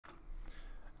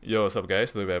Yo, what's up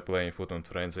guys? Today we are playing Footnote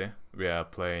Frenzy. We are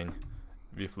playing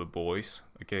with the boys.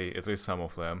 Okay, at least some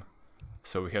of them.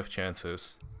 So we have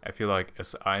chances. I feel like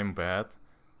as I'm bad,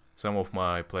 some of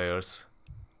my players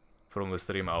from the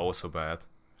stream are also bad.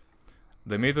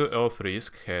 The Middle-earth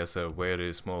Risk has a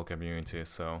very small community,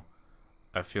 so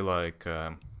I feel like...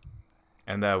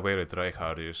 and they're very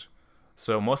tryhardish.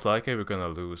 So most likely we're gonna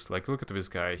lose. Like, look at this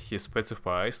guy. He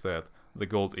specifies that the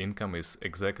gold income is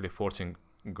exactly 14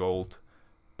 gold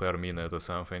per minute or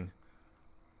something.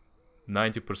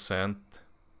 90%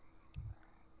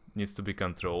 needs to be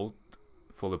controlled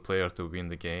for the player to win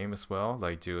the game as well.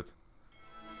 Like, dude.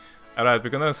 Alright, we're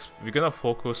gonna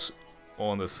focus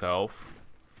on the self,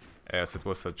 as it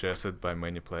was suggested by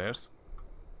many players.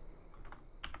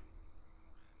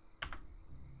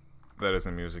 There is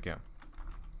the music, yeah.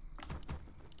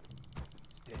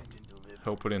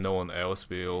 Hopefully no one else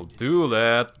will do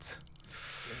that.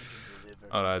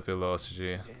 Alright, we lost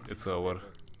G. It's over.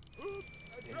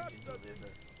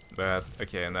 Bad.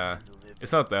 Okay, nah.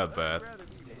 It's not that bad.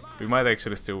 We might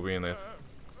actually still win it.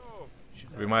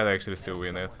 We might actually still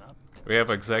win it. We have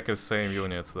exactly the same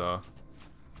units though.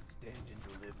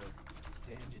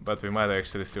 But we might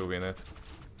actually still win it.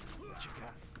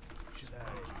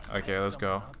 Okay, let's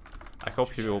go. I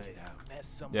hope he will...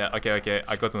 Yeah, okay,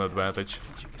 I got an advantage.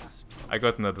 I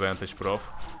got an advantage, prof.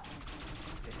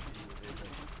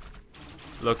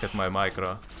 Look at my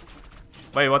micro.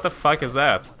 Wait, what the fuck is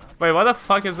that? Wait, what the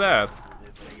fuck is that?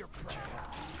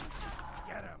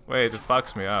 Wait, it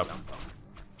fucks me up.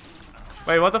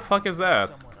 Wait, what the fuck is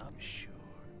that?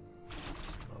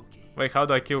 Wait, how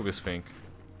do I kill this thing?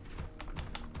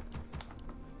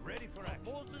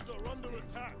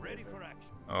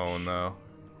 Oh no.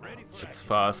 It's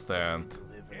fast and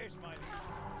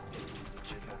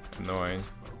annoying.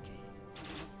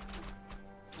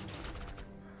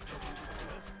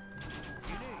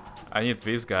 I need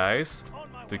these guys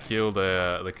to kill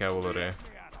the cavalry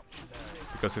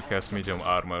because it has medium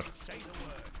armor.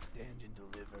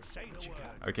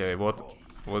 Okay, what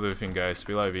do you think, guys?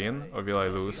 Will I win or will I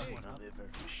lose?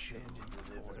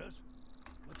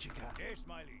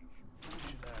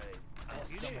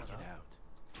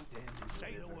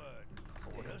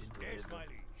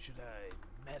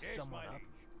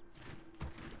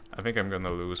 I think I'm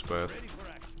gonna lose, but...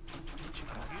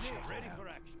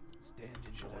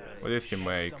 What did he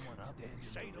make?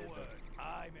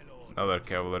 Another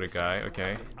cavalry guy,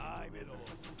 okay.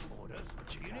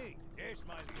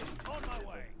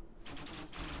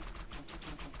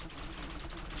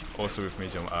 Also with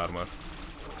medium armor.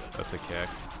 That's a cack.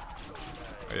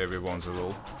 Oh, yeah, we won the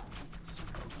rule.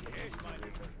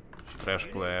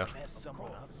 Trash player.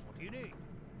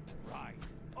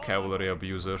 Cavalry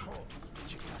abuser.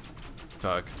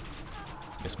 Fuck.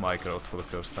 Miss micro for the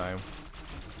first time.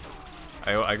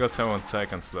 I got 7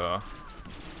 seconds though.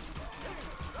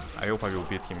 I hope I will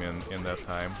beat him in that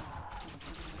time.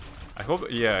 I hope,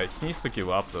 yeah, he needs to give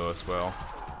up though as well.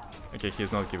 Okay,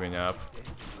 he's not giving up.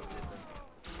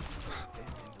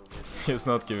 He's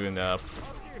not giving up.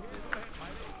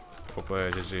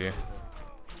 Opa, GG.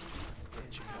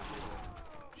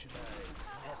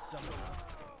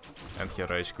 And he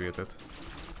rage quitted.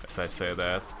 As I say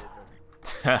that.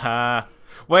 Haha.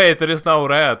 Wait, there is no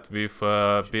red with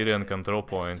billion control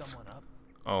points.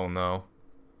 Oh no.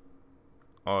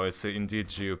 Oh, it's indeed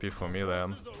GOP for me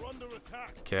then.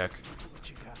 Keck.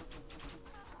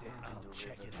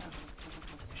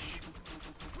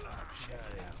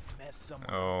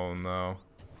 Oh no.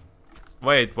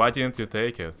 Wait, why didn't you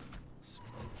take it?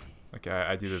 Okay,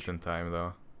 I did it in time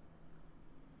though.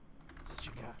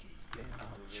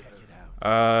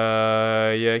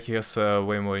 Yeah, he has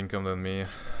way more income than me.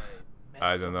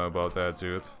 I don't know about that,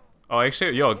 dude. Oh,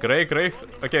 actually, yo, Grey.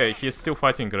 Okay, he's still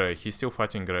fighting Grey. He's still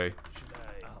fighting Grey.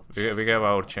 We have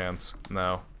our chance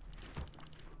now.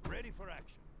 Ready for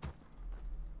action.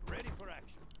 Ready for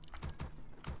action.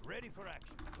 Ready for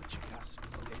action.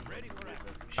 Ready for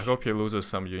action. I hope he loses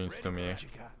some units to me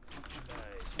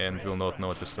and will not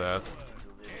notice that.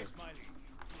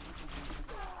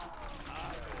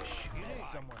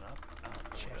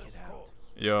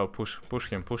 Yo, push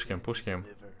him.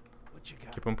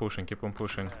 Keep on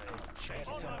pushing.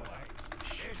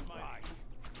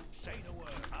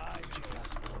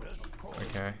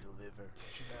 Okay.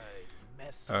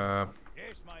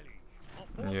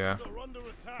 Yeah.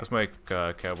 Let's make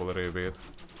cavalry a bit.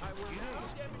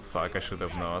 Fuck, I should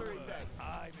have not.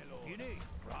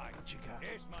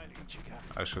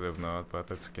 I should have not, but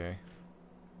that's okay.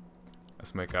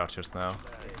 Let's make archers now.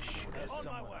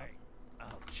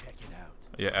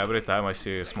 Yeah, every time I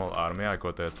see a small army, I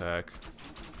go to attack.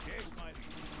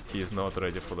 he is not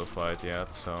ready for the fight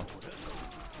yet, so...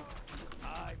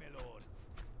 Aye, my lord.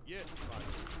 Yes, my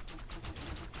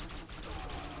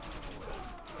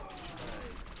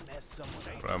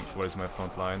lord. Where's my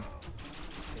front line?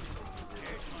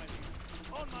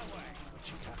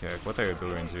 Okay, what are you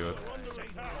doing, dude?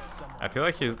 I feel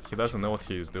like he doesn't know what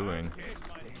he is doing.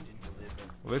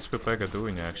 What is Pepega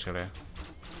doing, actually?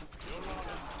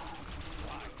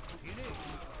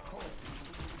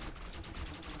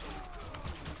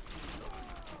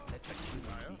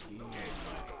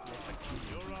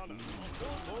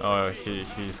 Oh, he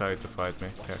decided to fight me.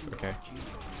 Okay, okay.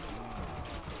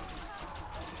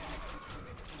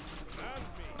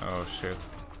 Oh shit.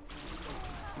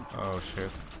 Oh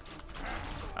shit.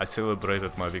 I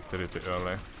celebrated my victory too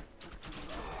early.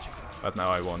 But now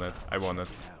I won it. I won it.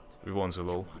 We won the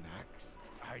LoL.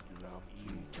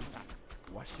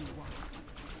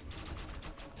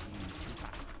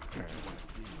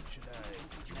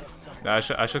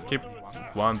 I should keep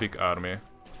one big army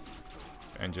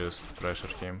and just pressure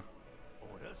him.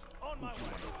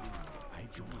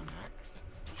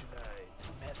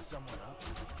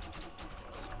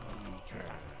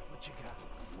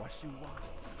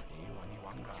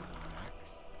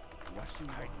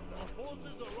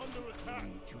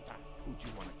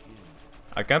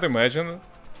 I can't imagine.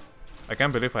 I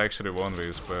can't believe I actually won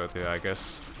this, but yeah, I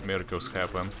guess miracles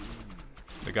happen.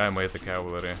 The guy made the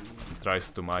cavalry and tries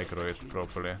to micro it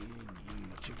properly.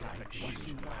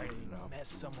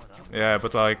 Yeah,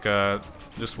 but like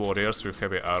just warriors with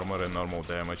heavy armor and normal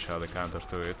damage are the counter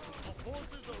to it.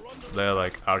 They're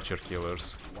like archer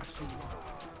killers.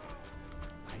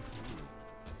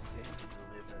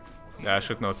 Yeah, I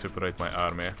should not separate my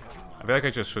army. I feel like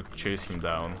I just should chase him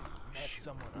down.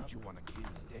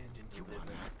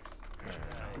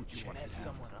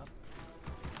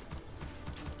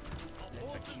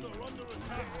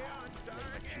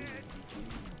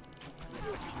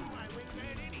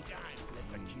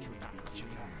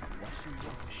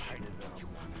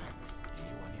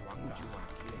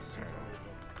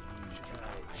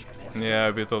 Yeah,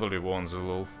 we totally won the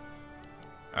LoL.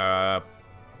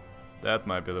 That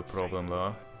might be the problem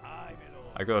though.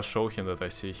 I gotta show him that I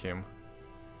see him.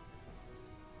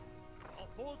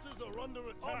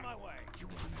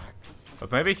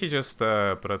 But maybe he just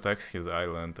protects his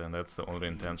island and that's the only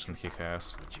intention he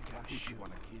has.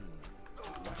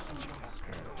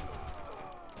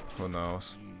 Who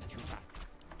knows?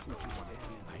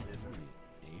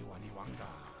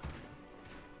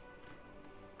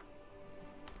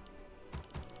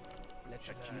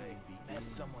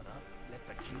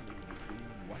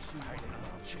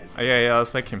 Yeah,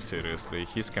 let's take him seriously.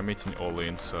 He's committing all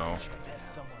in, so...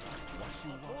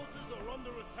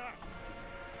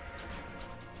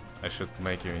 I should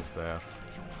make you insta.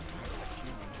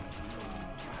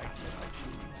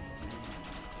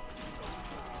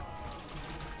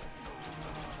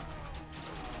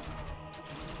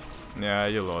 Yeah,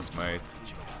 you lost, mate.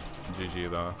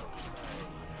 GG though.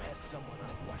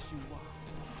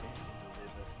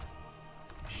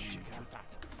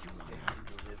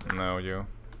 No, you.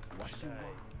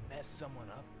 Mess someone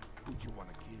up. Who do you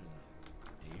wanna kill?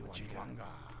 What you got?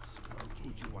 Who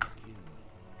do you wanna kill?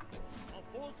 Our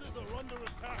forces are under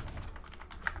attack.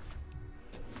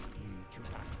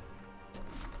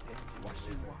 What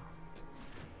you want?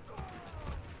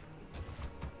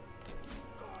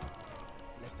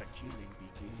 Let the killing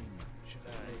begin. Should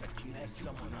I mess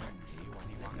someone up?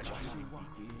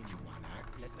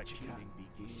 Let the killing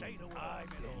begin.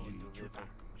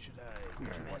 Should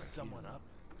I mess someone up?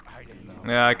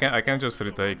 Yeah, I can just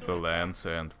retake the lands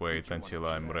and wait until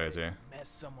I'm ready.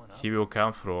 He will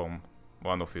come from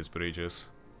one of his bridges.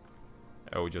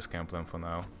 I will just camp them for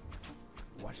now.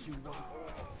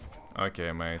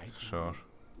 Okay, mate, sure.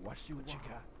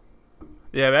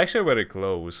 Yeah, we're actually very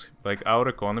close. Like, our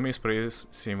economy is pretty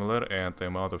similar and the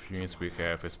amount of units we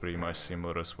have is pretty much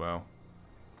similar as well.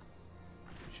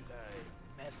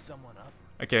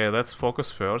 Okay, let's focus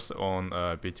first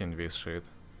on beating this shit.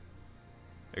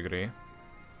 Agree?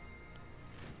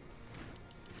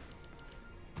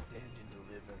 Stand and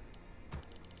deliver.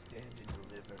 Stand and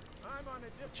deliver. I'm on a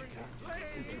different plane.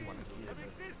 Stand and deliver.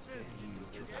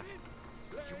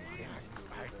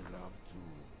 I'd love to.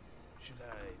 Should I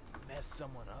mess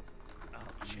someone up?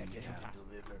 I'll check it out.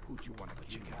 Deliver. Who do you want to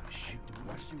kill? Shoot.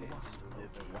 What you want?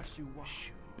 Deliver. What you want?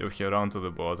 You head down to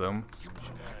the bottom.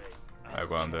 I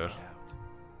wonder.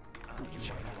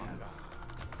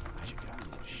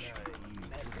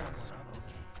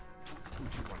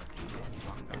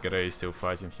 Grey is still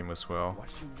fighting him as well.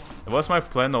 It was my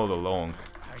plan all along.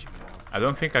 I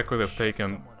don't think I could have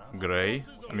taken Grey,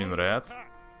 I mean Red,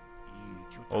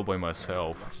 all by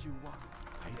myself.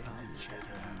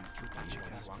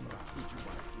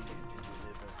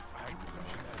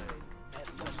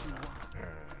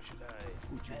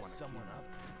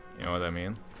 You know what I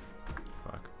mean?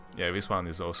 Fuck. Yeah, this one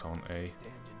is also on A.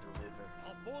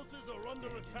 Our forces are under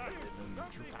attack.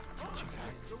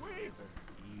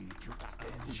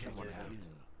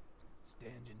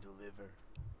 Stand and deliver.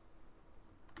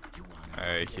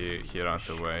 He runs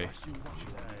away.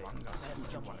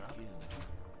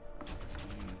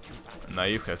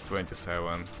 Naive has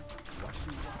 27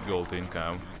 gold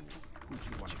income.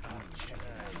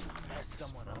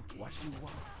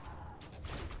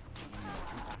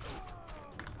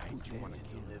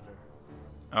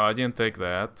 Oh, I didn't take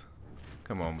that.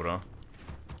 Come on, bro.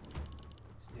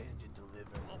 Stand and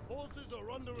deliver. Our forces are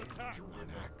under attack. Stand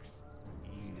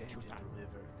and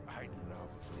deliver. I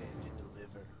love. Stand and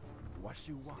deliver.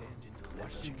 Stand and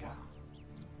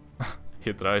deliver.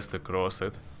 He tries to cross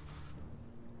it.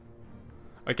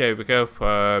 Okay, we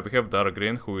have dark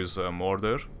green, who is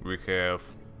Mordor. We have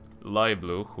light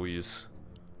blue, who is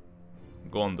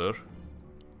Gondor.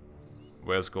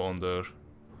 West Gondor.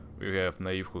 We have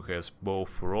Naive, who has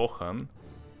both Rohan,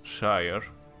 Shire,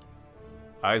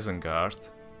 Isengard,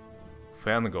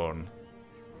 Fangorn.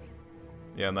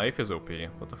 Yeah, Naive is OP.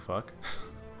 What the fuck?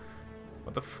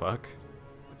 What the fuck?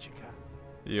 What you got?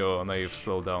 Yo, Naive,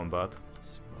 slow down, bud.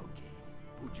 Smoky.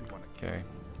 Okay.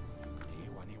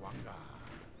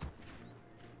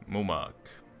 Mumak.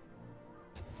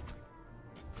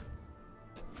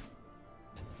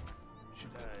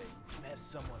 Should I mess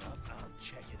someone up? I'll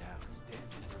check it out.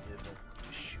 Stand and deliver.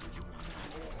 Shoot you on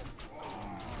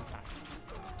that.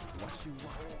 What you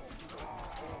want?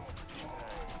 Should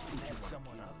I mess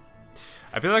someone up?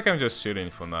 I feel like I'm just shooting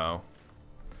for now.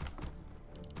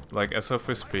 Like, as of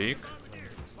we speak,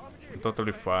 I'm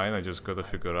totally fine, I just gotta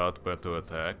figure out where to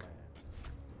attack.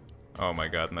 Oh my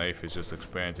god, Naive is just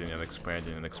expanding and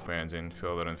expanding and expanding,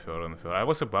 further and further and further. I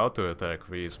was about to attack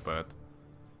this, but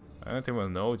I don't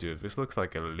even know, dude. This looks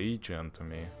like a legion to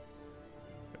me.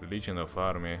 A legion of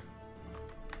army.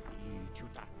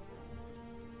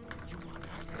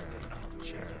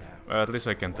 Well, at least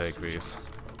I can take this.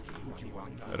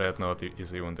 Red Knot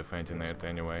is even defending it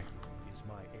anyway.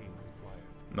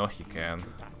 No, he can.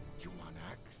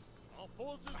 Our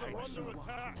forces are under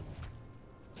attack.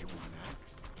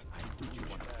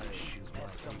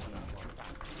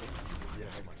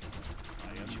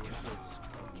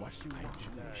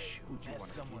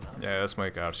 Yeah, let's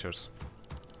make archers.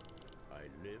 I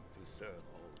live to serve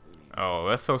all believers. Oh,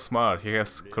 that's so smart. He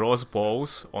has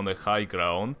crossbows on a high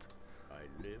ground. I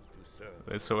live to serve.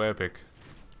 That's so epic.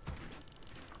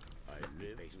 I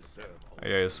live to serve all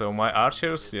Yeah, so my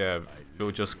archers, yeah,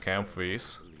 will just camp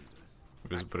this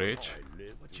bridge. I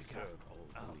live to serve all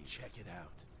I'll check it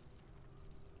out.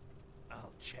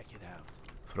 I'll check it out.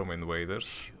 From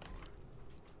invaders.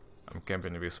 I'm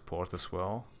camping this port as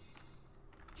well.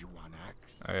 You want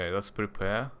axe? Okay, let's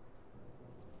prepare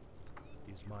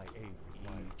Is my aid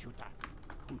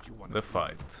required? the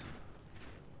fight.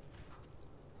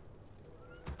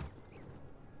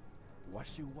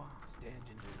 What you want? Stand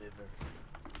and deliver.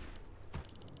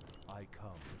 I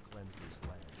come to cleanse this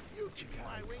land. You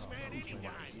my wingman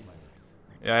anytime.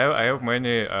 Yeah, I have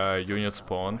many unit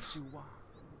spawns.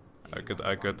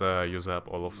 I could use up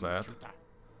all of that.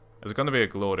 It's gonna be a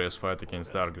glorious fight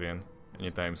against Dark Green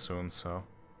anytime soon, so.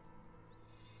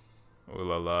 Ooh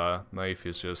la la, Naive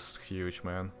is just huge,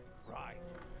 man. Right.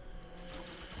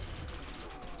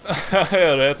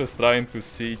 Red is trying to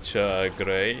siege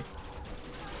Grey.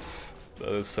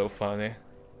 That is so funny.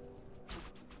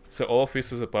 So all of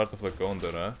this is a part of the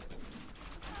Gondor, huh?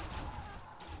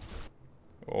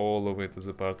 All of it is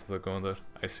a part of the Gondor,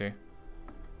 I see.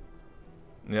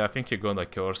 Yeah, I think you're gonna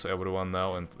curse everyone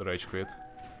now and rage quit.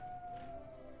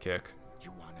 Kek.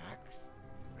 You want axe?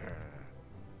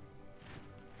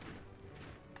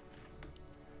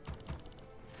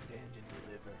 Stand and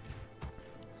deliver.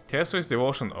 He has this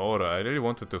devotion aura. I really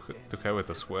wanted to have it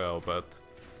as well, but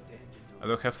Stand and I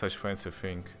don't have such fancy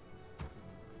thing.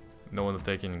 No one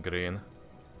taking green.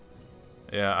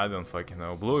 Yeah, I don't fucking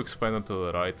know. Blue expanded to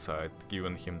the right side,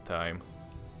 giving him time.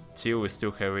 Teal is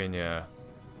still having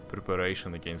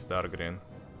preparation against Dark Green.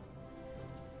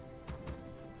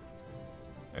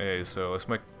 Hey, so let's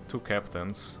make 2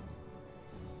 captains.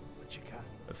 what you got?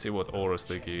 Let's see what auras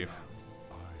they give.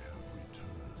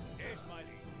 Yes, my lady.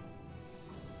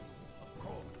 Of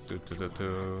course. Do do do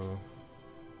do.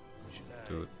 Should I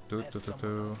Do do mess do do someone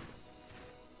do. up?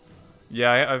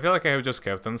 Yeah, I feel like I have just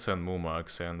captains and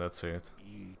Mumax and that's it.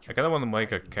 I kinda wanna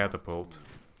make a catapult.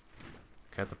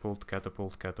 Catapult,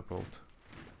 catapult, catapult.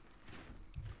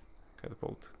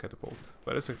 Catapult, catapult.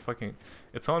 Where is it fucking...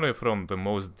 It's only from the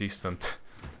most distant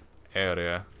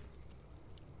area.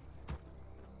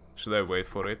 Should I wait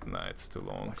for it? Nah, it's too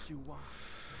long. What you want?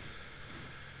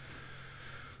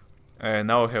 And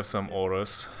now I have some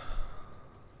auras.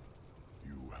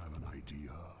 You have an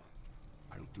idea.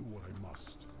 I'll do what I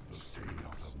must to stay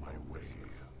out of my way.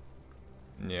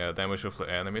 Yeah, damage of the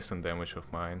enemies and damage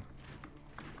of mine.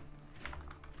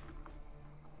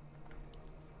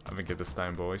 I think it is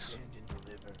time, boys. Stand and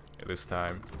deliver. It is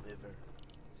time. Deliver.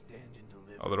 Stand and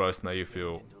deliver. Otherwise, Naive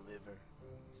will Stand and deliver.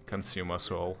 consume us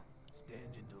all. Stand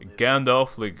and deliver.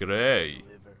 Gandalf the Grey.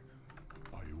 Deliver.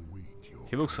 I await your.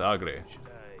 He looks ugly. Should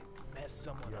I mess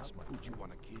someone up? Who'd you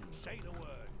want to kill? Say the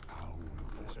word. How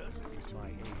will this benefit My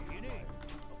me? aid. You need.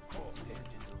 Of course. Stand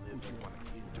and Who'd deliver. you want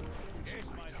to kill? Don't waste Here's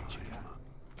my my time.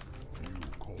 You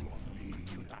call on me.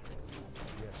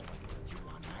 Yes, my dear. You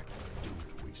want that?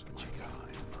 Don't waste my time.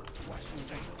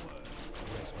 Say the word.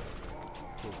 Yes,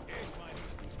 Here's my aid.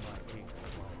 It's my king.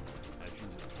 As you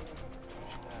will.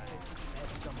 Should I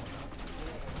mess someone up?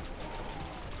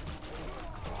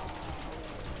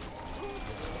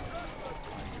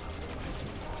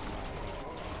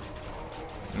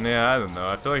 Yeah, I don't know.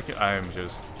 I feel like I am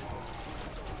just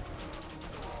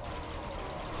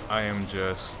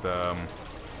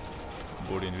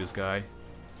bullying this guy.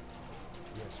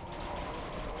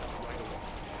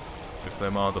 With the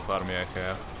amount of army I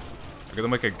have. I gotta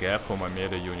make a gap for my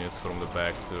melee units from the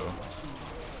back to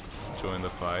join the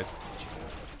fight.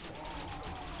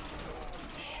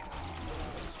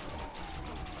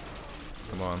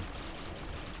 Come on.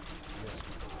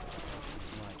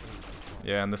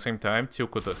 Yeah, and at the same time, Teal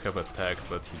could have attacked,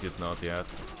 but he did not yet.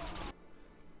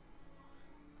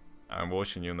 I'm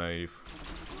watching you, Naive.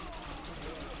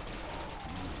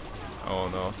 Oh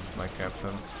no, my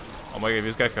captains. Oh my god,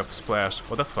 this guy have splash.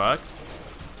 What the fuck?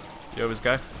 Yo, this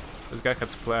guy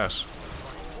had splash.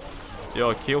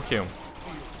 Yo, kill him.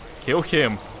 Kill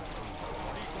him.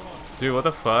 Dude, what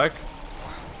the fuck?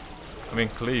 I mean,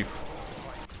 cleave.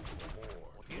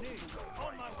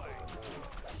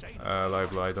 Like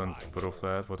blind, don't prove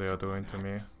that, what they are doing to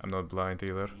me. I'm not blind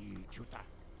either.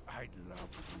 I'd love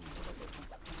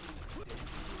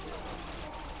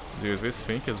to. Dude, this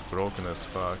thing is broken as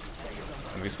fuck.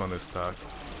 And this one is stuck.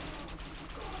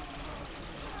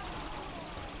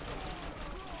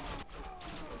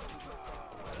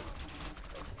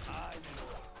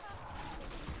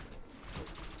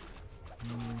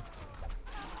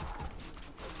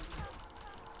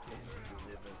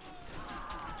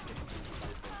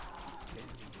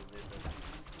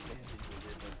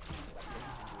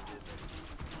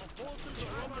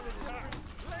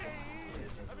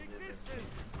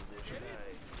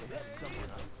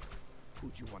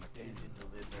 Who'd you want to stand and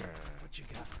deliver? What you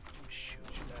got? Shoot,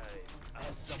 should I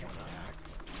mess someone up?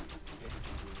 Stand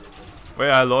and deliver.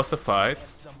 Wait, I lost the fight.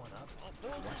 Mess someone up?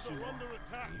 Forces are under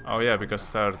attack. Oh yeah, because I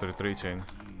started retreating.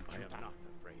 I am not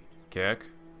afraid. Kek.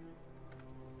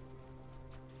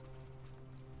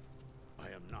 I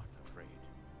am not afraid.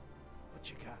 What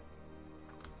you got?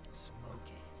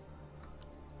 Smoky.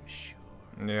 Sure.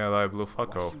 Yeah, like blue,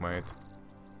 fuck off, mate.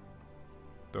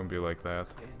 Don't be like that.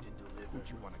 Stand and deliver. Who'd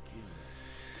you want to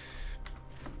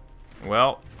kill?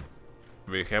 Well,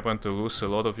 we happened to lose a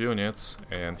lot of units,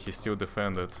 and he still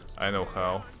defended. I know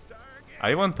how.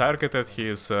 I even targeted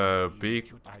his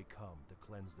big I come to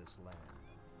cleanse this land.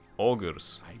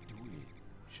 ogres, I do it.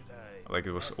 Should I like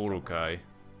it was mess someone up? Urukai.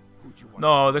 Who'd you want?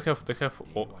 No, they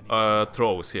have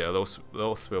throws. Yeah,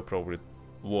 those were probably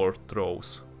war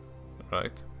throws,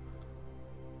 right?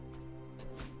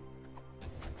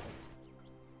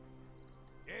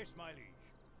 Yes, my liege.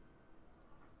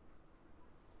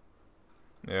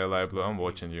 Yeah, like blue, I'm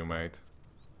watching you, mate.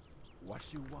 What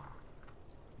you want?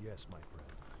 Yes, my friend.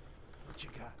 What you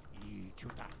got?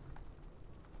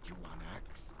 You want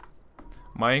axe?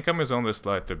 My income is only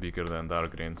slightly bigger than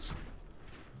Dark Green's.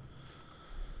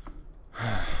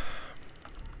 I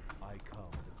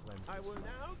come to cleanse I this will land.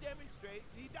 now demonstrate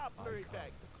the I Doppler come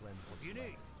effect. to cleanse this You land.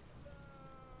 need.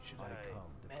 Should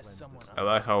I mess someone I up?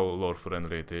 like how lore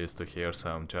friendly it is to hear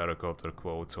some gyrocopter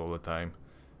quotes all the time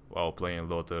while playing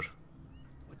Lothar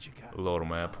What you got? lore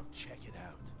map. I'll check it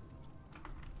out.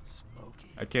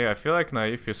 Smoky. Okay, I feel like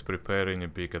Naive is preparing a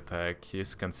big attack.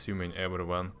 He's consuming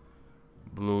everyone.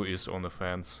 Blue is on the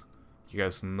fence. He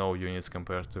has no units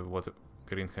compared to what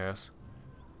Green has.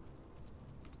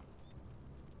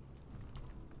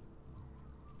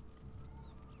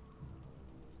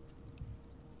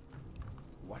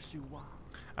 What you want?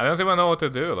 I don't even know what to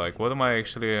do. Like, what am I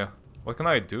actually... what can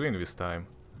I do in this time?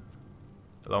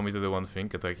 Allow me to do one thing,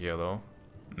 attack yellow.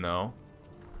 No.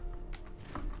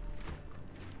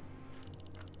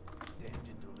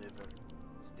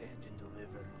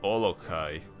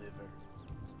 Olokai. Deliver.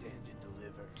 Stand and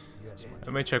deliver. Yes, my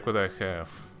Let me check what I have.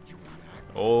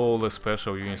 All the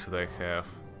special units that I have.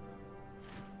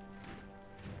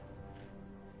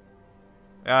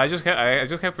 Yeah, I just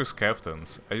have his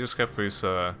captains. I just have his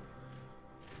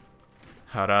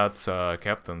Harad's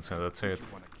captains, and that's it.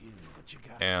 What you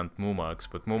got? And Mumax,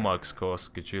 but Mumax costs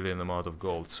a gajillion amount of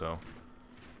gold, so...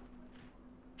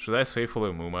 Should I save for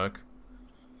the Mumag?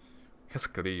 Has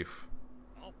Cleave.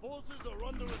 Our forces are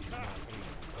under attack.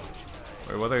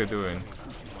 Wait, what are you doing?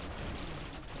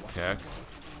 Kak?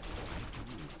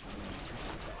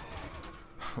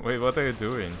 Wait, what are you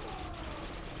doing?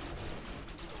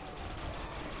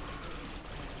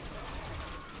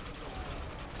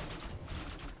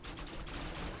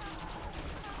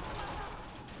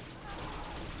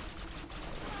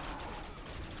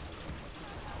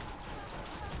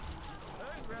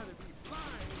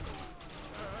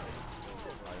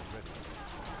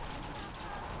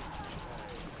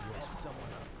 Mess someone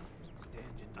up. Stand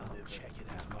and deliver. Check it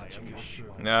out. What you got? Sure.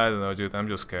 Nah, I don't know, dude. I'm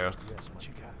just scared. What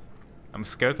you got? I'm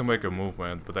scared to make a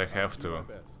movement, but I have to.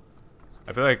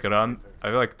 I feel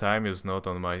like time is not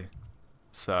on my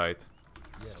side.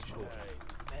 yes,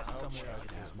 Mess someone up.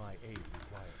 is my aid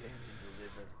required. Stand and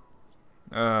deliver.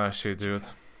 Ah, shit, dude.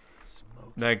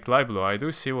 Smoke. Like, Liblo, I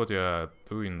do see what you're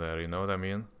doing there, you know what I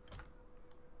mean?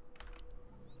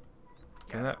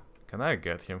 Can I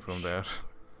get him from there?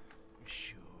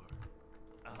 Sure.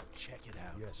 I'll check it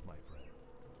out. Yes, my friend.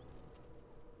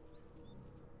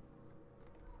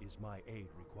 Is my aid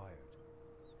required?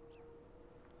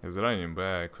 He's running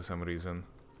back for some reason.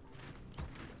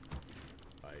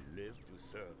 I live to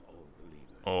serve all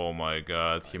believers. Oh my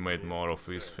god, he made more of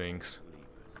these things.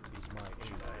 Is my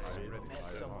aid required?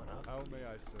 Mess someone up. How may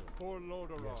I serve? For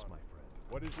Lordaeron. Yes, my friend.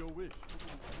 What is your wish?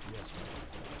 Yes, my friend.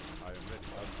 I am ready.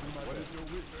 I'll do my best. What is your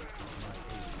wish? My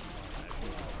aid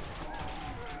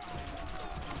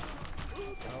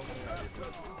How may I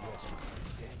serve? Yes, my friend.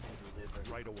 Stand and deliver.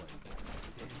 Right away.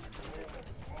 Stand and deliver.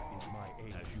 Is my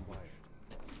aid required?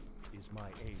 Is my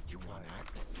aid required?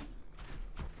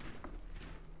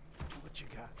 What you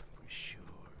got? Sure.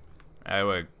 I have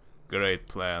a great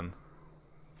plan.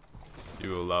 You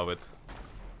will love it.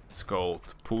 It's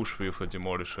called Push with a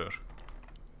Demolisher.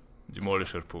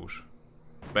 Demolisher push.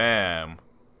 Bam!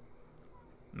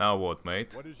 Now what,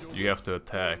 mate? What is your You have to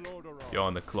attack. For Lordaeron. You're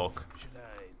on the clock. Should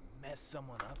I mess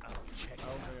someone up? I'll check it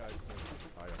How out. may I serve?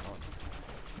 I am on.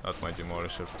 Not my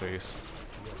Demolisher, please.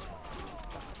 Yes, my friend.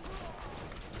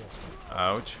 Yes, my friend.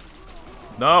 Ouch.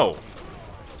 No! Our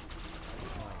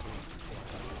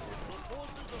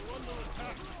forces are under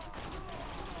attack.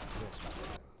 Yes, my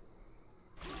friend.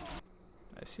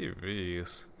 I see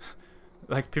these.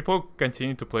 Like, people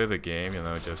continue to play the game, you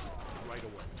know, just Right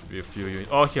away. with few units.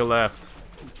 Oh, he left!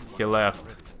 He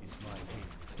left. Is my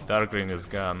aid Dark Green is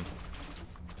gone.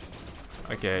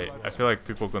 Okay, I feel like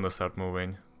people gonna start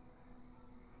moving.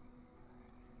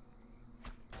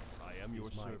 I am your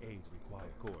Is my servant. aid required?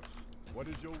 Of course. What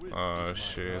is your wish? Oh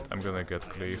shit, I'm gonna get I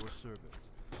am cleaved. your servant.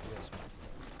 Yes, my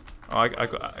friend.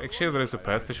 Oh, actually, there is a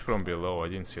passage from below, I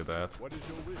didn't see that. What is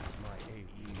your wish? Is my aid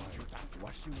required?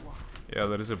 What you want? Yeah,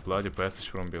 there is a bloody passage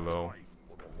from below.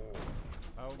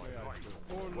 How may I serve?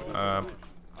 For Lordaeron. I am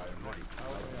ready. How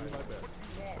may I do my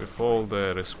best? With all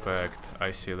the respect,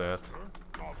 I see that.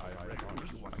 I am ready.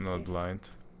 I'm not blind.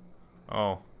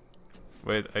 Oh.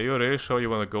 Wait, are you really sure you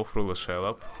wanna go through the shell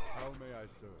up? How may I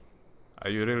serve? Are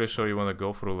you really sure you wanna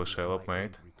go through the shell up, My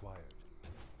aid mate? required.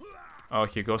 Oh,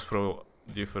 he goes through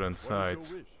different What is sides.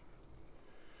 your wish?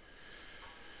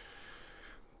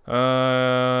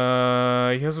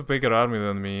 He has a bigger army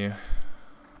than me.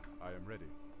 I am ready.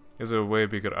 He has a way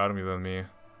bigger army than me.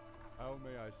 How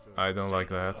may I serve? I don't like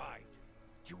that.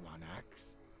 You want axe?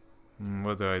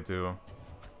 What do I do?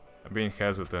 I'm being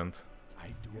hesitant. I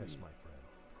do. Yes, my friend.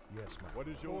 Yes, my What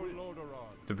friend. is your wish?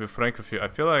 Lordaeron. To be frank with you, I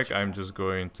feel like I'm just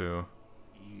going to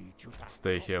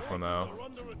stay here for now. Are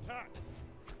under attack.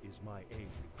 Is my aid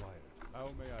required? How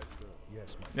may I serve?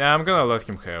 Yes, my Yeah, I'm gonna let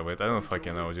him have it. I don't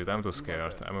fucking know, dude. I'm too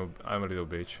scared. I'm a little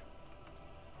bitch.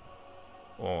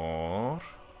 Or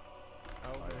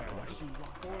How may I serve?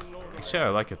 For Lordaeron. actually, I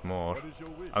like it more. What is your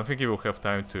wish? I don't think he will have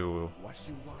time to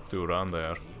run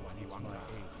there. is my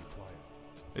aid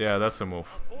required? Yeah, that's a move.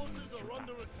 Forces are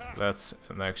under attack. That's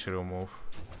an actual move.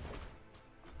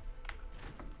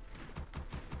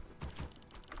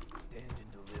 Stand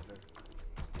and deliver.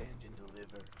 Stand and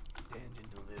deliver. Stand and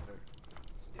deliver.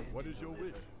 Stand What and is your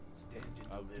deliver. wish? Stand and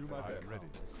I'll do deliver. my best. I am ready.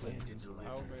 Stand and deliver.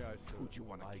 How may I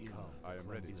serve? I come. I am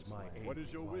ready. Is my aid What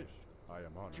is your required? wish? I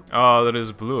am on. Oh, there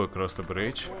is blue across the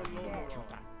bridge. For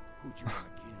Lordaeron. Who'd you want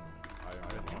to kill? I am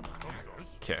ready.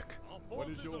 Kick. Our What What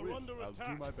is your forces are wish? under I'll do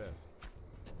attack. my best.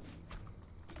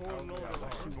 Poor Lord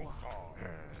Alarm.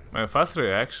 My fast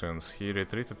reactions, he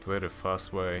retreated very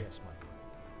fast way. Yes, my friend.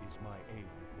 Is my aid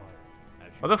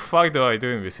required? What the fuck do I do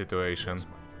in this situation? Yes,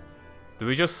 my friend. Do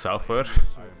we just suffer?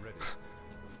 I am ready.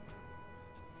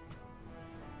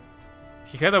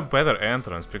 He had a better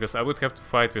entrance, because I would have to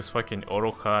fight with fucking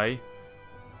Orokai,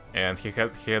 and he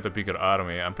had a bigger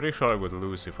army. I'm pretty sure I would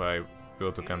lose if I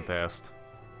go to contest.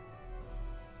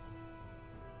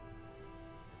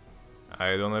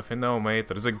 I don't know if you know, mate.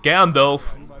 There's a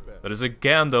Gandalf! Do my best. There is a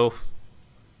Gandalf!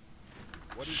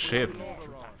 What is Shit. your Lord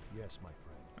Alarm? Yes, my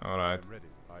friend. I Alright. am ready.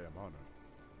 I am honored.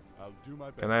 I'll do my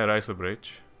best. Can I rise the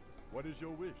bridge? What is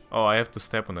your wish? Oh, I have to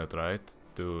step on it, right?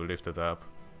 To lift it up.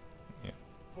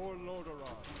 For Lord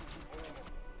Alarm.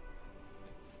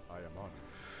 I am honored.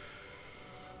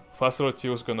 Fast Road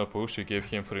 2 is gonna push, you give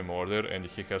him free murder, and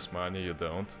he has money, you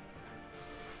don't.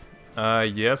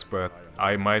 Yes, but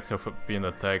I might have been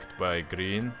attacked by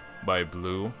green, by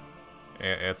blue,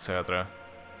 etc.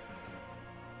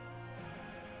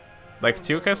 Like,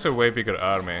 Teal has a way bigger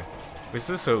army. This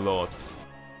is a lot.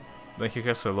 Then he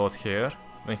has a lot here,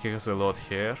 then he has a lot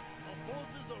here. Our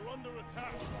forces are under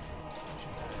attack.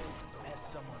 Should I mess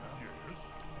someone up?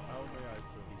 How may I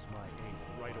serve? Is my aid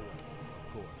right away?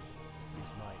 Of course.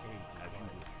 Is my aid as you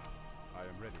wish? I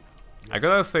am ready. I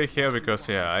gotta stay here because,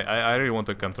 yeah, I really want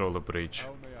to control the bridge.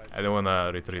 How may I serve? I don't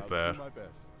wanna retreat I'll there. do my best.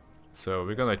 So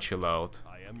we're gonna chill out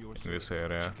I am your in this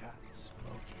servant. area. Got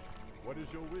smoky. What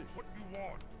is your wish? What you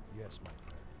want? Yes, my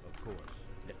friend. Of course.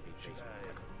 Let me Should chase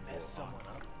I mess someone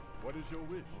up? What is your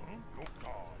wish? Your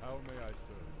call. How may I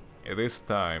serve? It is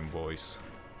time, boys.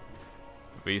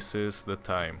 This is the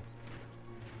time.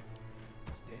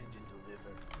 Stand and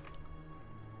deliver.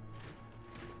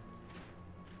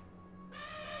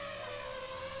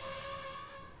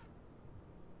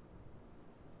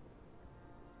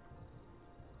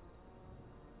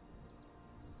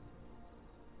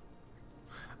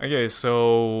 Okay,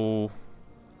 so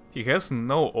he has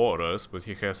no auras, but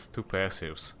he has 2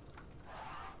 passives.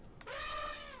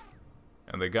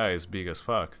 And the guy is big as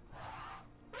fuck.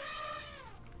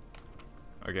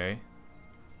 Okay.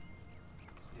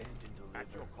 Stand and deliver.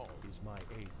 At your call. Is my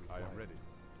aid I required? am ready.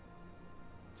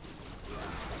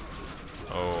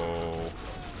 Oh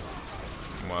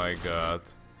my god.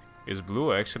 Is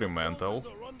blue actually mental?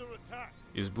 Forces are under attack.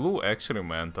 Is blue actually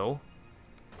mental?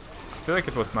 I feel like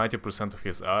it was 90% of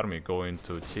his army going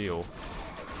to Teal.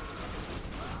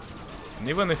 And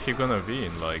even if you're gonna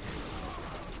win, like...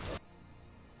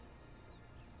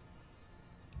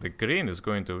 the green is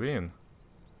going to win.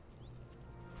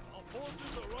 Our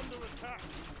forces are under attack.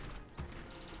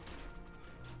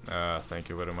 Thank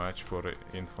you very much for the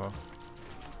info.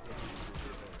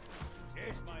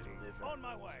 Yes, my liege. On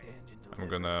my way. Stand and deliver. I'm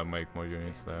gonna make more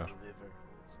units there. Deliver.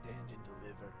 Stand and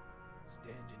deliver.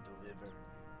 Stand and deliver.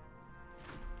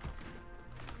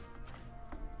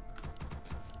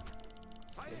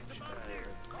 Stand and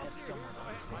deliver. Mess someone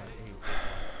up. Is my aid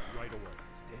Right away.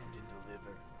 stand and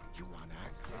deliver. You want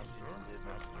access? Stand and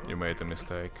deliver. You made a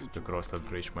mistake to cross that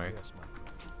bridge, mate. Yes, my friend.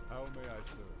 How may I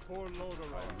serve? For Lord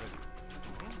Alarm. I am ready.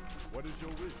 What is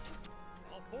your wish?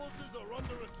 Our forces are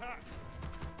under attack.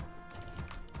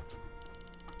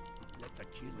 Let the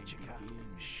killing What you got? begin.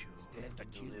 Shoot. Let Stand the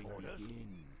and killing deliver.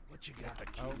 begin. What you Let got? the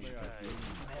How killing may I begin.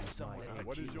 serve? Mess someone up.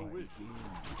 What is your wish?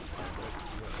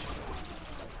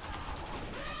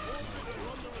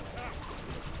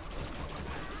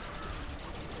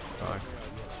 Fuck.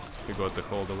 He got the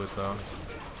hold of it though.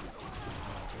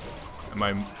 And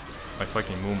my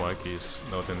fucking Mumak is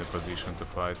not in a position to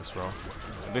fight as well.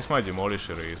 At least my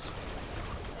Demolisher is.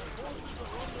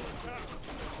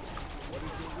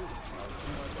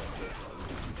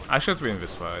 I should win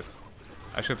this fight.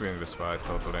 I should win this fight,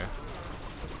 totally.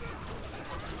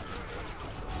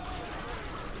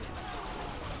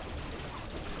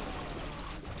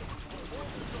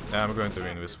 Yeah, I'm going to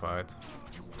win this fight.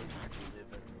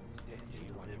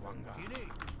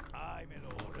 I'm in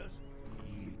orders.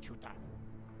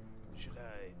 Should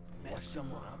I mess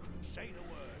someone up? Say the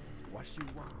word. What you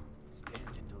want?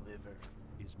 Stand and deliver.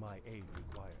 Is my aid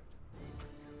required?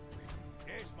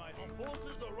 Yes, my liege. Our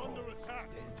forces are under attack.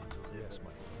 Stand and deliver. Yes,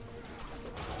 my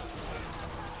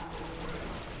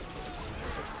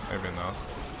Maybe not.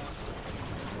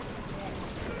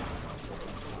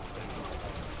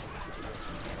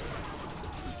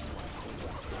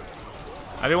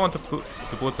 I didn't want to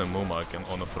put the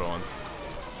Mumak on the front.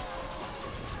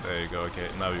 There you go, okay,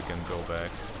 now you can go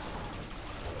back.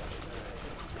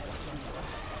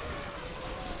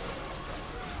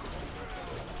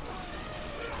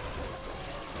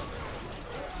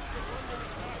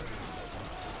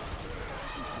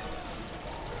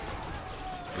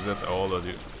 Is that all that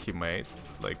he made?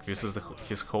 Like, this is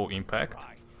his whole impact?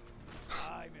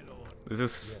 This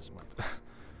is...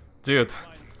 Dude,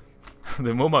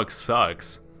 the Mumok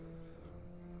sucks.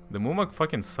 The Mumok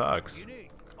fucking sucks.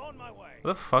 On my way.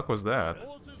 What the fuck was that?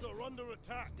 Forces are under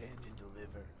attack. Stand and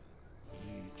deliver.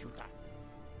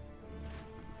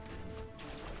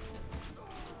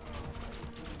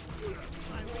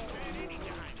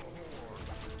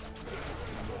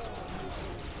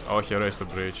 Oh, he raised the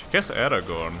bridge. He has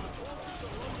Aragorn.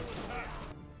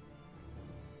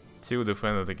 Teal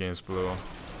defended against blue.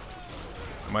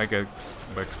 Might get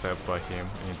backstabbed by him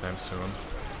anytime soon.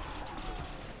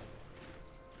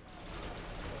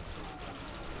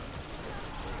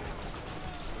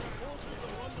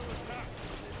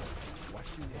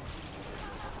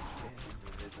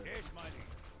 Yes, mighty.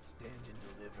 Stand and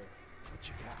deliver. What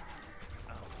you got?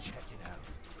 I'll check it out.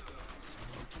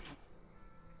 Smoky.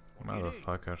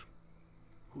 Motherfucker.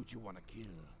 Who'd you want to kill?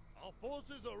 Our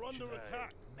forces are under Should I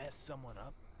attack. mess someone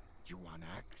up? Do you want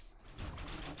axe?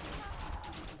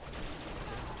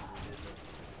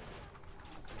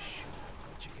 Shoot.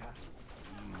 What you got?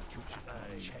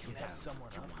 I'll check it out. Mess someone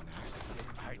Do you up? want axe? Stand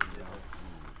I and deliver. love you.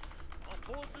 Our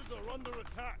forces are under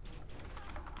attack.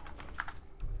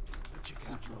 What you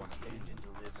got? I'll stand and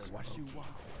deliver. What you Smoky.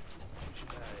 want? Should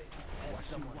I mess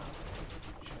someone up?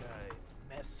 Should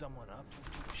I mess someone up?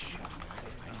 Shoot. I'll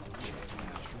check it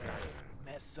out. Should I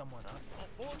mess someone up? Our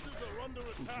forces are under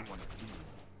Who'd you attack. want to kill?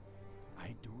 I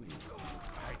do it.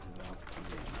 I love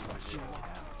you. What Check you it want?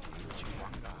 out. What you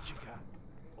got? What you got?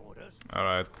 Orders.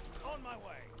 Alright. On my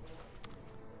way.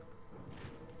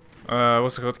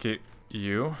 What's the hotkey?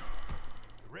 U?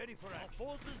 Ready for action.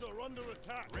 Our forces are under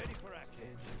attack. Ready for action.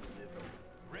 Stand and deliver.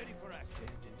 Ready for action.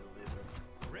 Stand and deliver.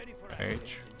 Ready for action.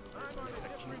 H.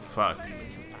 Fuck. Mess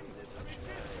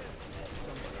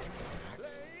someone up.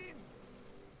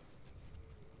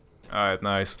 Alright,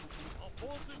 nice. Our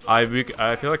forces are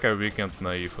I feel like I weakened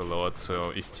Naive a lot,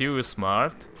 so if Teal is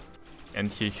smart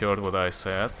and he heard what I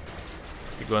said,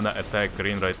 he's gonna attack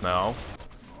green right now,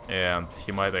 and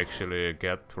he might actually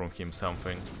get from him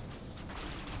something.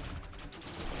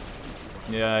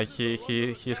 Yeah,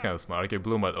 he's kind of smart. Okay,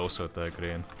 blue might also attack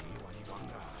green.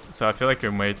 So I feel like we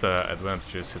made an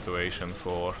advantageous situation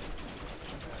for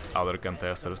other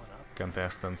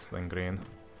contestants than green.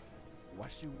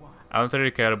 What you want? I don't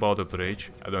really care about the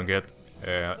bridge. I don't get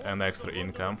an extra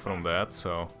income from that,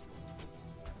 so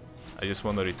I just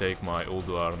want to retake my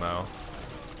Ulduar now.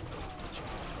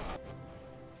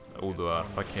 Ulduar,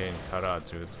 fucking Harad,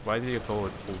 dude. Why do you call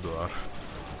it Ulduar?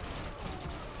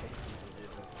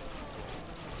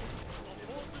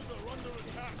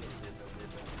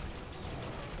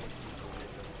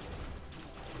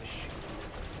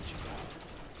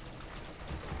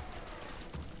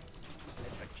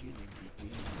 Let the killing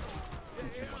begin.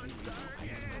 Who'd you want to kill? I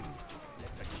know.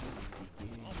 Let the killing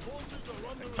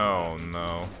begin. Oh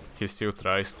no, he still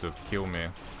tries to kill me.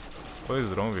 What is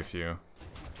wrong with you?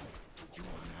 Do you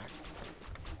want axe?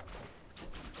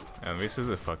 And this is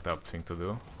a fucked up thing to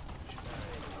do.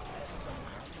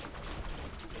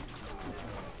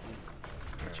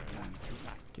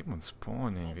 Keep on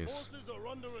spawning this. forces are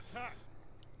under attack.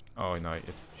 Oh no,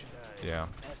 it's... yeah.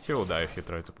 He will die if you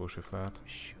try to push it flat.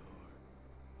 Sure.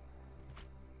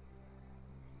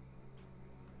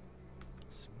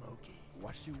 Smoky.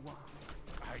 What you want?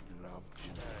 I love you.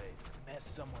 Should I mess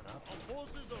someone up? Our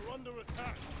forces are under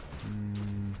attack.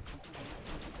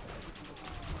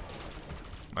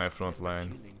 My front line.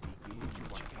 Killing begin.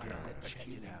 Let the Check it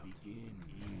killing out. begin.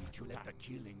 Let the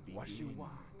killing begin. What you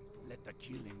want? Let the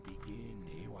killing begin.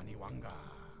 Iwaniwanga.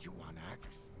 Do you want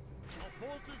axe? Our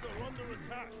forces are under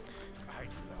attack. I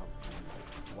love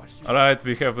you. What you Alright,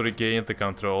 we have regained the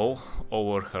control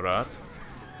over Harad.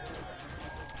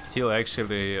 Teal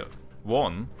actually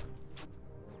won.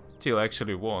 Teal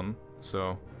actually won,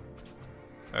 so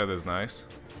that is nice,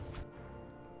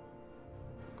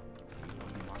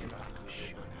 Iwaniwanga. Do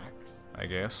you want axe? I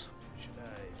guess. Should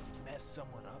I mess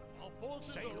someone up? Our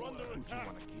forces are under Who'd you attack.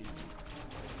 want to kill?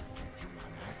 Do you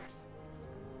want axe?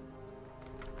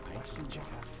 What you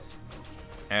got?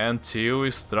 Smoky. And Teal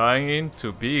is trying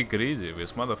to be greedy.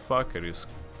 This motherfucker is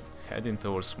heading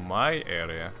towards my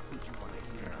area.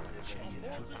 Check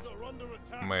it out. Forces are under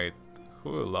attack. Mate,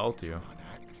 who allowed you? An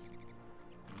axe?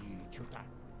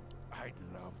 I'd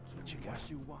love to. What you got? What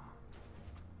you want?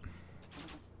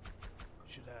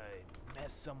 Should I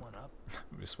mess someone up?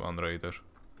 This one raider.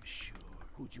 Sure.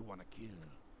 Who'd you want to kill?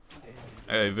 Stand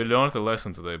and Hey, we learned a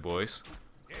lesson today, boys.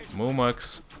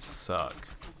 Mumaks suck.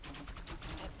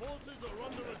 Our forces are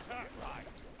under attack.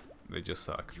 They just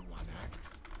suck. You want axe?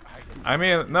 I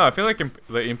mean, no, I feel like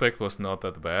the impact was not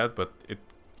that bad, but it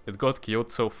it got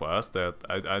killed so fast that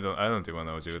I don't even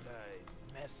know, dude. Should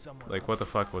I mess someone Like up? what the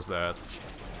fuck was that? Check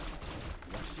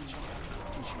it out. What you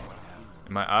want? Check it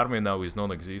out. My army now is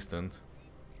non-existent.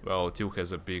 Well, Teal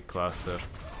has a big cluster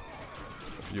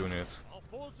of units. Our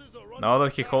forces are on Now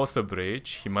that he holds the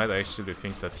bridge, he might actually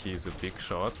think that he's a big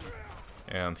shot.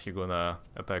 And he gonna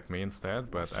attack me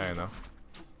instead, but I don't know.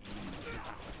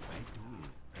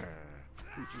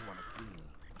 Who'd you wanna kill?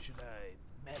 Should I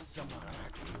mess someone up?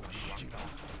 Check it out.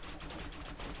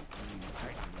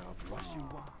 I love What you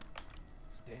war. want?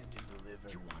 Stand and deliver.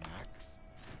 You want axe?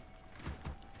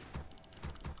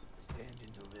 Stand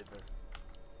and deliver.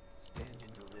 Stand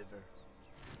and deliver.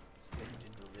 Stand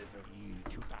and deliver.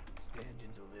 You that. Stand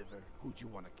and deliver. Who'd you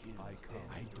wanna kill? Stand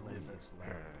and deliver.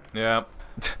 Yeah.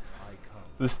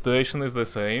 The situation is the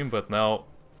same, but now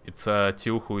it's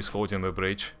Teal who is holding the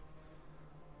bridge.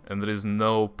 And there is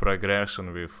no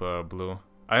progression with Blue.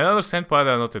 I understand why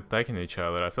they're not attacking each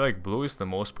other. I feel like Blue is the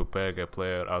most prepared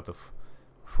player out of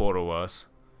 4 of us.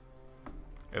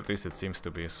 At least it seems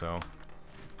to be so.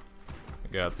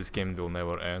 God, this game will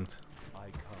never end.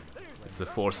 It's a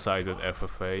 4-sided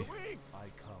FFA.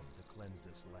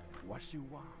 What you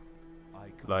want?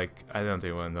 Like, I don't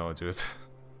even know, dude.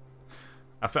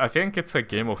 I think it's a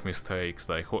game of mistakes,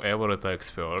 like whoever attacks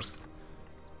first.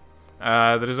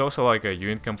 There is also like a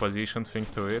unit composition thing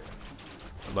to it.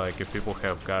 Like if people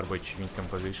have garbage unit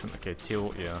composition. Okay,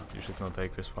 Teal, yeah, you should not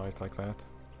take this fight like that.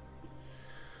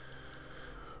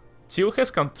 Teal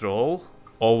has control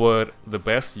over the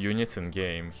best units in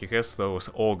game. He has those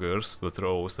ogres, the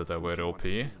trolls that are very OP.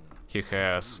 He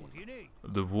has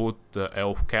the wood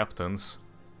elf captains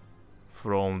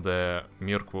from the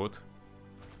Mirkwood.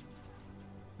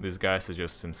 These guys are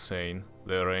just insane.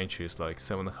 Their range is like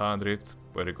 700,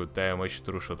 very good damage,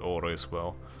 true shot aura as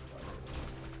well.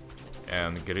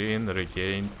 And green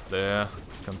regained the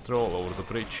control over the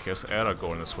bridge, has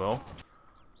Aragorn as well.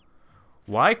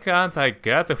 Why can't I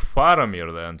get a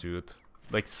Faramir then, dude?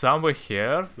 Like somewhere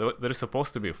here, there is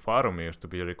supposed to be a Faramir to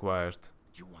be required.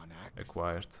 You want axe?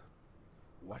 Acquired.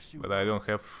 What you But I don't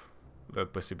have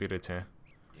that possibility.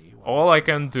 Do you want All I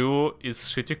can do is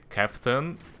shitty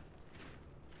captain.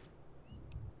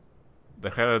 The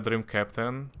Hera Dream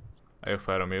captain. I have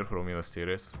Faramir from Minas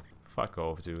Tirith. Fuck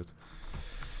off, dude.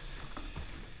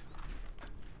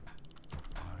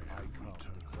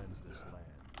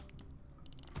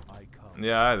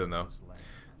 Yeah, I don't know.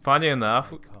 Funny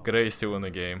enough, Grey is still in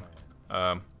the game.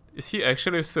 Is he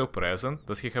actually still present?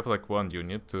 Does he have like one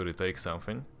unit to retake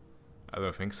something? I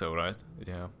don't think so, right?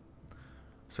 Yeah.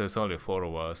 So it's only 4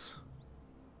 of us.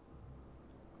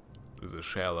 There's a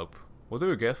Shallop. What do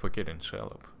you get for killing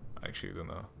Shallop? I actually don't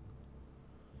know.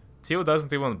 Teal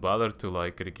doesn't even bother to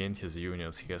like regain his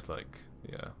units. He has like,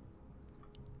 yeah,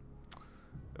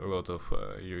 a lot of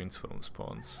units from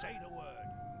spawns. Say the word.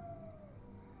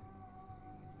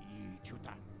 you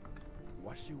that?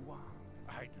 What you want?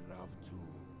 I'd love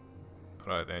to.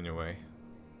 Right, anyway.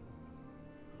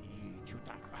 You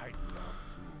that? I'd love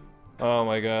to. Oh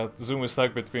my god, Zoom is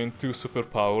stuck between 2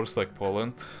 superpowers like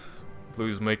Poland.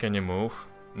 Please make any move.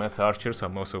 Mass archers are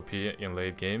most OP in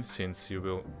late game since you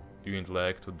will unit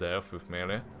lag to death with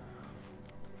melee.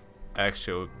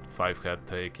 Actual 5-head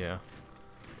take, yeah.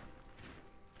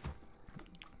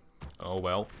 Oh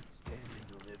well.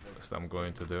 That's what I'm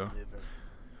going to do.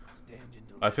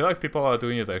 I feel like people are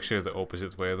doing it actually the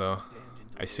opposite way though.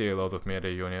 I see a lot of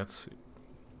melee units.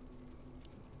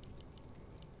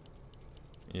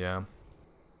 Yeah.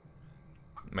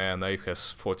 Man, Knave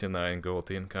has 49 gold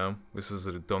income. This is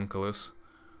redonkulous.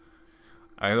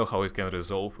 I don't know how it can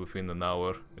resolve within an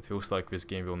hour. It feels like this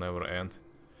game will never end.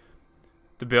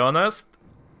 To be honest,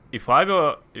 if I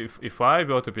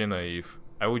were to be naive,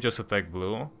 I would just attack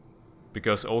Blue,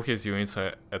 because all his units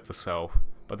are at the south.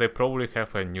 But they probably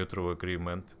have a neutral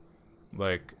agreement,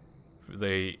 like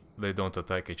they don't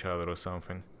attack each other or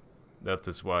something. That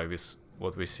is why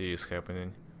what we see is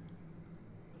happening.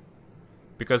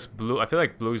 Because Blue, I feel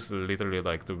like Blue is literally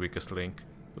like the weakest link.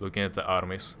 Looking at the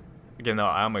armies. Again, no,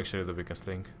 I'm actually the weakest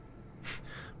link.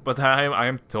 But I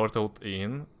am turtled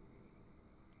in.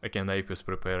 Again, Ape is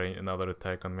preparing another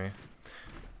attack on me.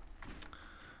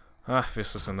 Ah,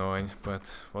 this is annoying, but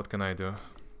what can I do?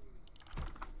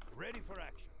 Ready for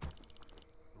action.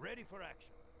 Ready for action.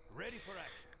 Ready for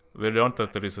action. We learned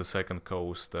that there is a second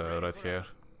coast right here.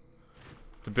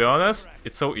 To be honest,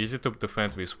 it's so easy to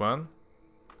defend this one.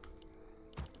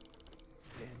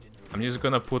 I'm just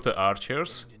gonna put the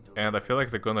archers, and I feel like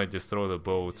they're gonna destroy the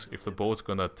boats. If the boat's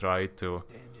gonna try to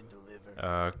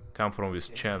come from this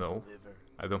channel,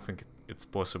 I don't think it's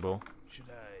possible. Should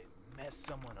I mess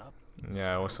someone up?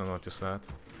 Yeah, I also noticed that.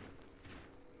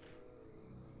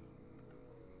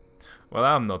 Well,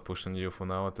 I'm not pushing you for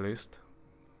now, at least.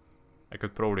 I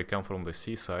could probably come from the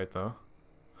seaside, though.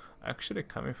 Actually,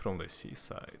 coming from the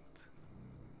seaside.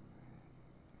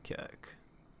 Kek.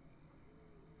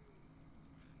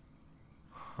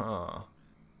 Huh.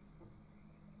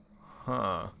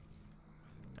 Huh.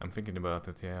 I'm thinking about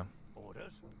it, yeah.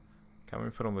 Orders?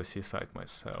 Coming from the seaside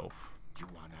myself. Do you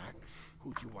want axe?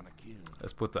 Who do you want to kill?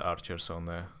 Let's put the archers on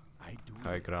the I do.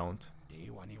 high ground.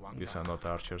 Dewaniwanga. These are not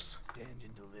archers. Stand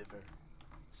and deliver.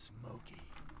 Smoky.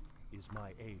 Is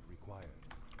my aid required?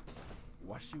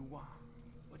 What you want?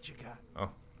 What you got? Oh,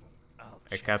 I'll a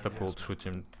check it catapult out.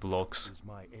 shooting blocks. Is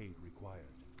my aid required?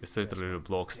 It's literally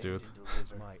blocks, dude. Stand and Is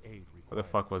deliver. my aid What the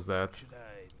required? fuck was that? Should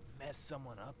I mess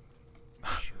someone up?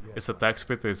 Shoot. Its attack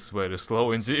speed is very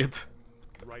slow indeed.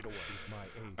 Right away. Is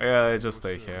my aid Yeah, I just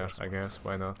stay here, I guess.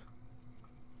 Why not?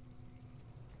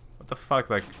 What the fuck,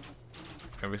 like...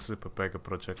 And this is a Pepega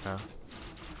project now.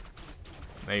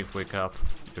 Nave, wake up.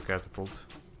 You catapult.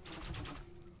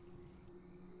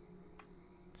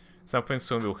 Something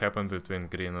soon will happen between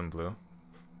green and blue.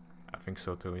 I think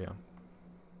so too, yeah.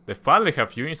 They finally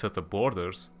have units at the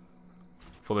borders.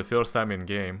 For the first time in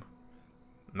game.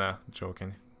 Nah,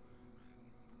 joking.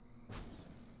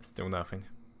 Still nothing.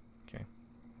 Okay.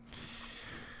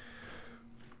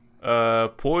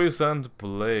 Poisoned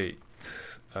Blade.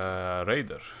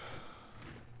 Raider.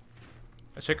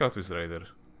 Let's check out this Raider.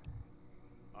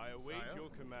 I await your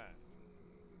command.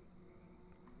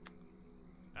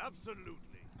 Absolutely.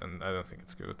 And I don't think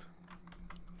it's good.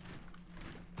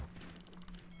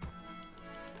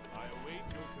 I await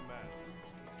your command.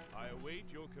 I await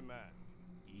your command.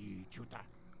 Ichuta.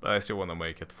 But I still wanna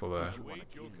make it for the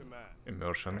Await your command.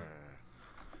 immersion.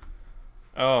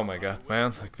 Oh my god,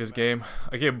 man, like this game.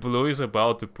 Okay, blue is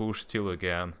about to push Teal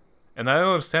again. And I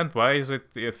don't understand why is it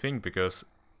a thing, because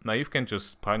Naive can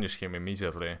just punish him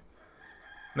immediately.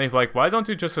 Naive, like, why don't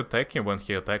you just attack him when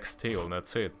he attacks Teal, and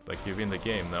that's it? Like, you win the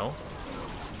game, no?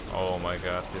 Oh my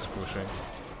god, he's pushing.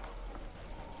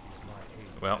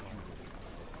 Well,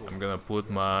 I'm gonna put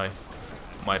my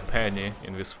penny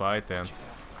in this fight and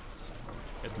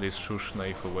at least shush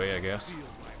Naive away, I guess.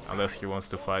 Unless he wants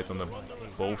to fight on the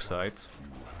both sides.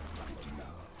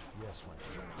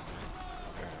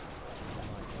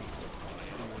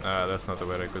 That's not a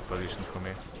very good position for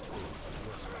me.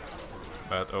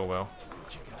 But oh well.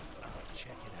 What you got? I'll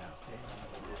check it out. Stand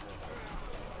and deliver.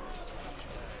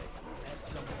 Should I mess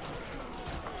someone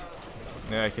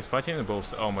up? Yeah, he's fighting in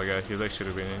both. Oh my god, he's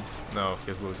actually winning. No,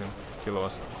 he's losing. He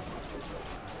lost.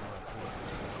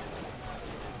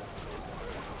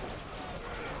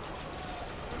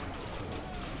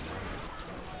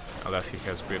 Unless he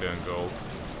has better and gold.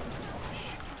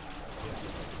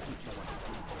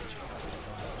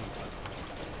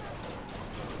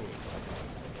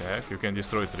 Okay, you can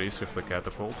destroy trees with the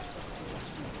catapult.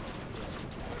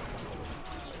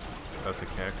 That's a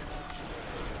keg.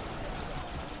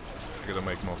 Gotta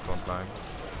make more front line.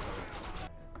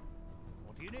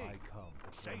 What do you need? I come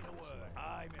to say the word.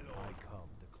 I, my lord. I come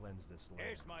to cleanse this land.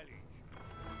 Yes, my liege.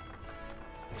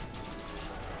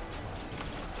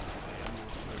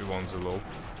 Everyone's low.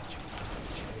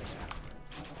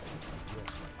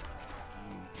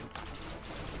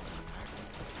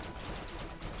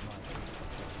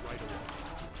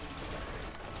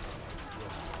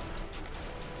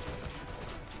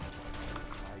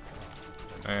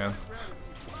 And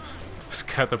these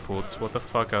catapults, what the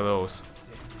fuck are those?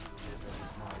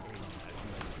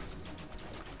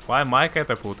 Why my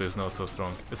catapult is not so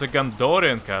strong? It's a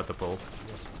Gondorian catapult.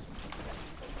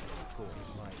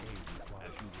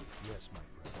 Yes, my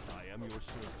friend. I am your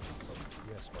servant.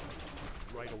 Yes, my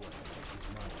friend. Right away.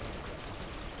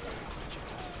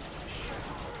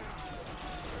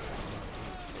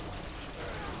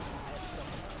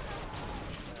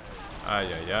 Ay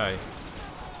ay ay.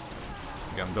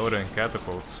 Gondorian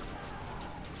catapults.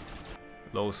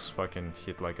 Those fucking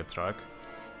hit like a truck.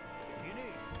 What do you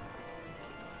need?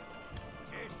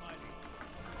 Yes, my liege.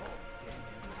 Stand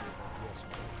and deliver. Yes,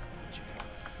 man. What you got?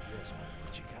 Yes, man.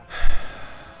 What you got?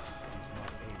 Is my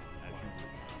aid as you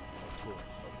wish? Of course.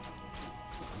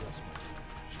 Yes, man.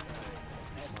 Should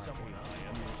I mess someone up? I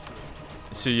am your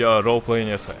servant. See, you're role-playing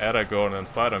as Aragorn and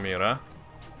Faramir, huh?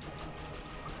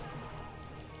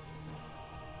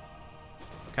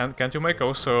 Can't you make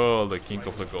also the King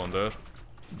of the Gondor?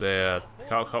 The...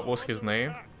 How was his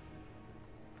name?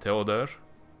 Theodor?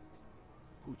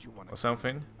 Who do you want Or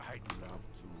something? I'd love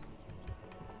to.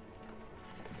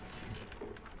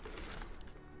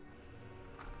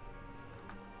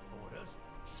 Orders.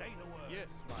 Say the word. Yes,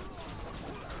 my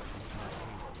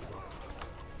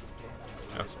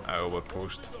lord. I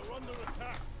overpushed. Are under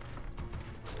attack.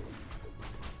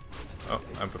 Oh,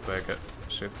 I'm prepared.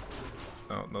 Shit.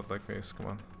 No, not like this. Come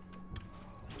on.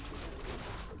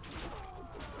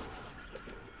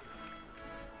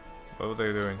 What are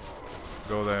they doing?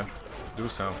 Go there. Do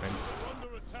something.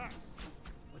 Under attack.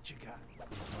 What you got?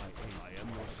 I am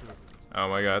your servant. Oh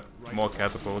my god. More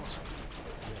catapults.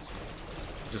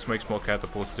 Just makes more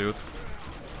catapults, dude.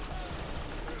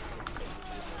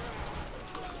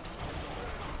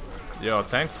 Yo,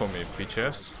 tank for me,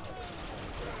 bitches.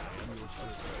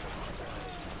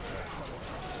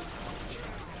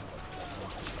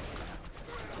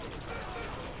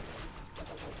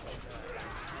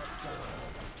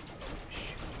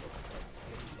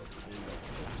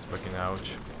 It's fucking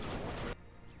ouch.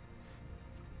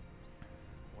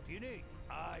 What do you need?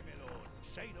 Aye, my lord.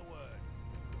 Say the word.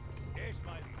 Yes,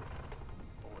 my liege.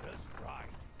 Orders, right.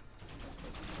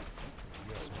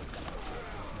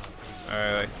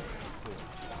 Alright.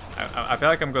 I feel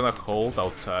like I'm gonna hold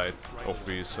outside of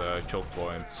these choke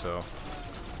points, so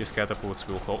these catapults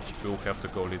will have to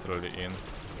go literally in.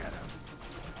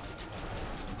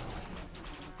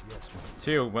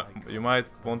 Theo, you might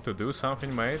want to do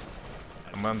something, mate.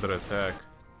 I'm under attack.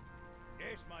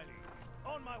 Yes, my liege.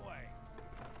 On my way.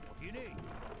 What do you need?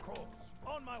 Of course.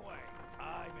 On my way.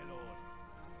 Aye, my lord.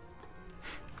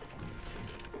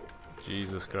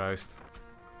 Jesus Christ.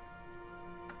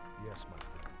 Yes, my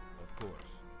friend. Of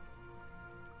course.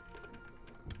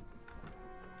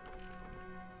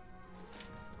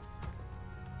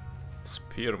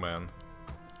 Spearman.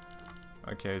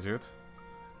 Okay, dude.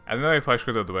 I don't know if I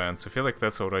should advance. I feel like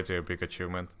that's already a big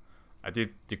achievement. I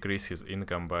did decrease his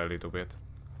income by a little bit.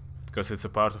 Because it's a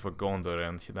part of a Gondor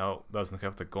and he now doesn't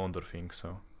have the Gondor thing,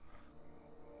 so...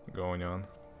 Going on.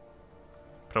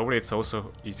 Probably it's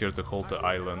also easier to hold the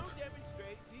island.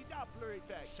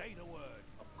 Say the word.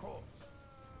 Of course.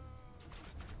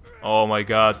 Oh my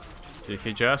god. Did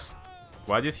he just...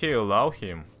 Why did he allow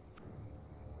him?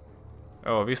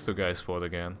 Oh, these two guys fought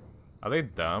again. Are they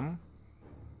dumb?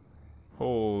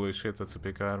 Holy shit, that's a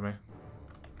big army.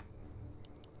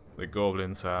 The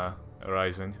goblins are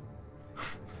rising.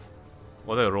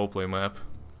 What a roleplay map.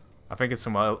 I think it's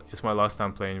my last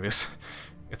time playing this.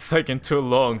 It's taking too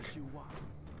long.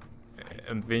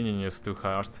 And winning is too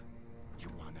hard.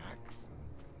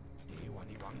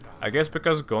 I guess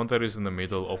because Gondor is in the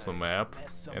middle of the map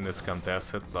and it's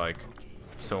contested like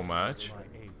so much.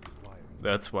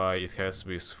 That's why it has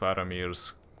these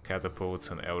Faramir's catapults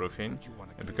and everything.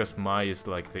 And because Mai is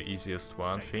like the easiest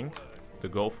one thing to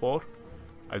go for,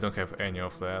 I don't have any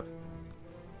of that.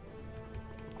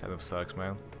 Kind of sucks,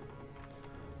 man.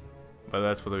 But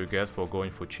that's what you get for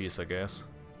going for cheese, I guess.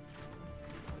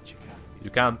 You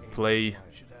can't play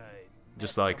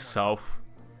just like south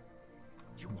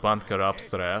bunker up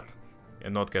strat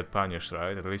and not get punished,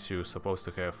 right? At least you're supposed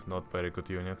to have not very good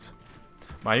units.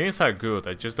 My units are good,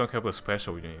 I just don't have the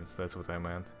special units, that's what I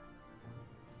meant.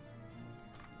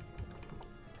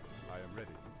 I am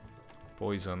ready.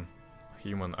 Poison,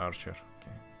 human archer.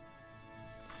 Okay.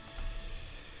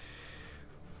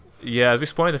 Yeah, at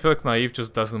this point I feel like Naive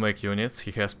just doesn't make units.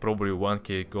 He has probably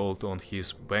 1k gold on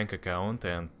his bank account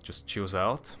and just chills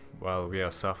out while we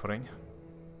are suffering.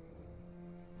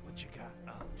 What you got?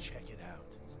 I'll check it out.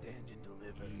 Stand and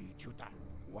deliver.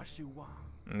 What you want?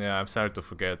 Yeah, I'm starting to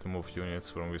forget to move units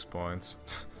from these points.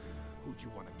 Who you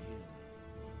wanna kill?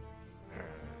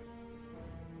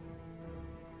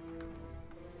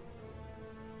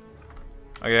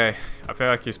 Okay, I feel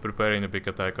like he's preparing a big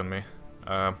attack on me.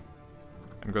 I'm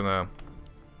gonna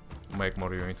make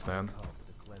more units then.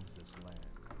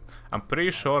 I'm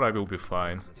pretty sure I will be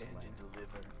fine.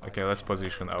 Okay, let's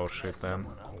position our shit then.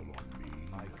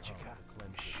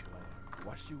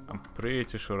 I'm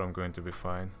pretty sure I'm going to be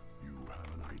fine.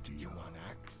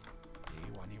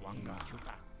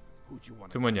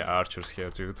 Too many archers here,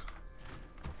 dude.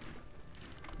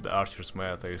 The archers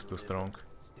meta is too strong.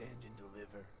 Stand and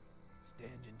deliver.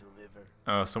 Stand and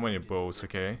deliver. So many bows,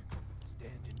 okay.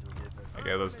 Stand and deliver.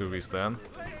 Okay, let's do this then.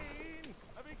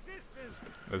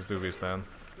 Let's do this then.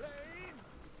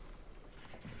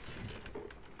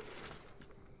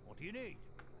 What do you need?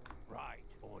 Right.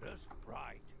 Orders,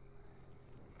 right.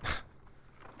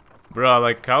 Bruh,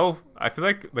 like how... I feel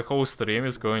like the whole stream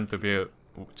is going to be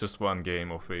just one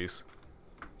game of this.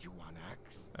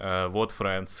 What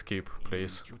friends skip,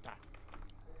 please?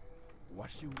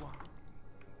 What you want?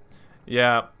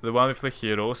 Yeah, the one with the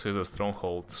heroes is a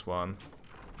strongholds one.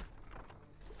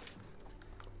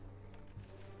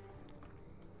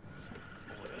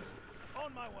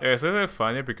 Yeah, is that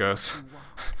funny because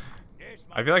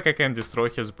I feel like I can destroy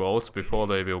his boats before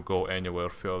they will go anywhere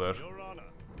further. Your honor.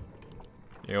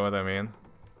 You know what I mean?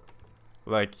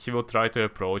 Like, he will try to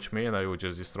approach me and I will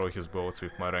just destroy his boats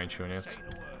with my range units. Say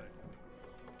the word.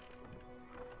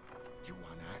 You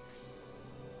want axe?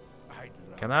 I'd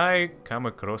love Can I come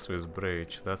across this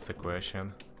bridge? That's the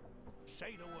question.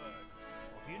 Say the word.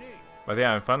 What do you need? But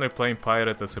yeah, I'm finally playing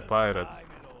pirate as a pirate. Aye,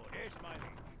 my lord. Yes, my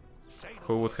liege. Say the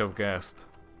Who would have guessed?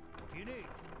 What do you need?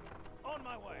 On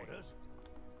my way. Orders.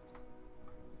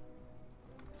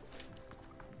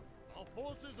 Our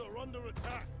forces are under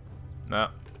attack.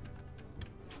 Nah.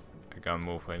 I can't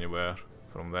move anywhere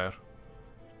from there.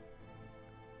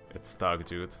 It's stuck,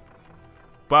 dude.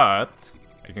 But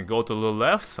I can go to the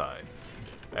left side.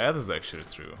 That is actually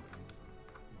true.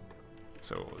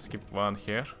 So let's keep one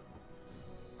here.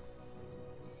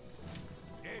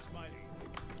 Yes, my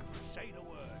liege. Say the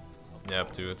word.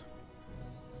 Yep, dude.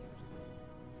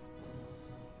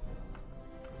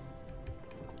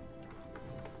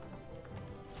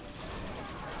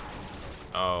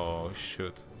 Oh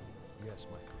shoot. Yes,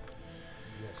 my friend.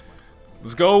 Yes, my friend.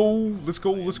 Let's go! Let's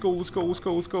go! Let's go! Let's go! Let's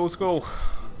go! Let's go! Let's go! Stand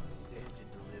and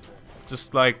deliver.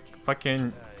 Just like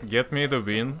fucking get me the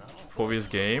win for this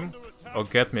game, or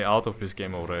get me out of this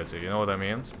game already. You know what I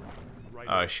mean?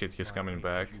 Ah shit, he's coming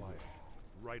back.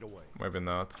 Right away. Maybe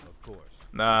not. Of course.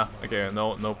 Nah. Okay,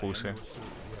 no pussy. Yes,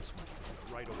 my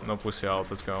friend. Right away. No pussy out.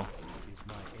 Let's go. Is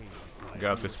my aim.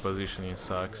 God, this positioning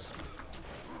sucks. Is my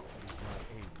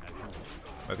aim. at home.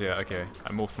 But yeah, okay.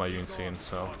 I moved my units in,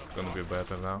 so it's gonna be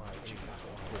better now. Yes,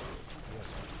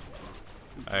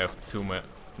 my I have too many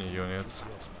units.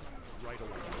 Right away.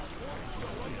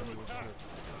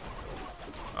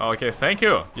 Okay, thank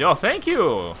you. Yo, thank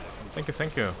you. Thank you,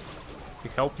 thank you. You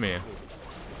helped me.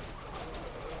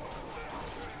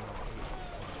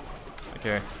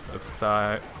 Okay, it's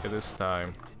time. It is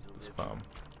time to spam.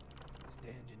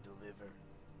 Stand and deliver.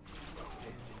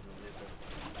 Stand and deliver.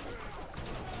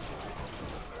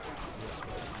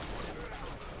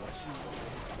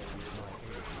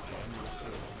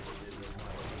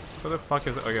 What the fuck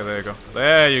is it? Okay, there you go.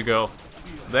 There you go.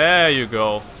 There you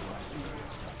go.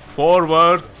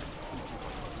 Forward.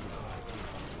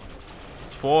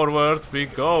 Forward we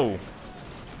go.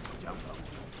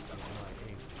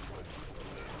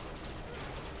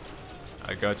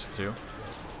 I got you too.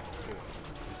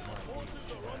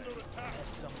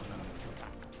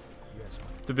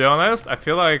 To be honest, I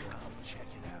feel like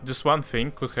just one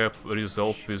thing could have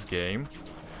resolved this game,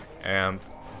 and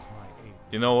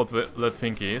you know what that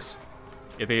thing is?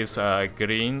 It is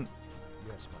green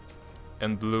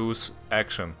and blue's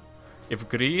action. If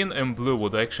green and blue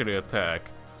would actually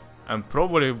attack, I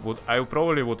probably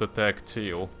would attack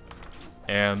teal,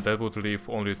 and that would leave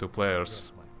only 2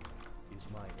 players.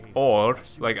 Or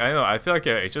like I feel like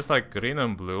yeah, it's just like green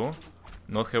and blue,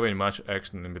 not having much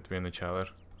action in between each other.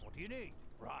 What do you need?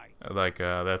 Right. Like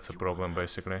that's a problem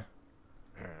basically.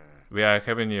 We are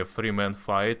having a 3-man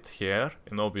fight here,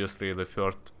 and obviously the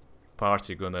third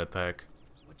party gonna attack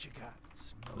What you got?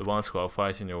 Smoke. the ones who are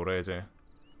fighting already.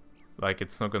 Like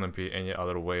it's not gonna be any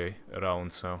other way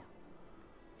around, so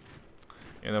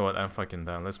you know what, I'm fucking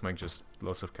done. Let's make just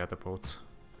lots of catapults.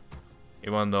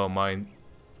 Even though mine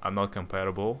are not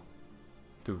comparable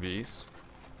to these,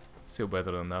 still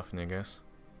better than nothing, I guess.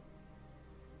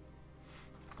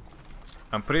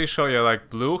 I'm pretty sure yeah, like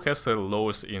blue has the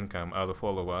lowest income out of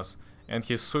all of us, and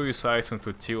he suicides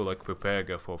into teal like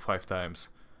Pepega for 5 times.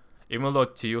 Even though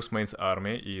teal's main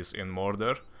army is in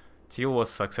Mordor, teal was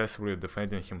successfully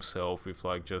defending himself with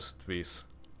like just these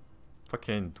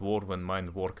fucking dwarven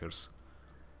mind workers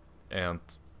and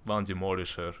one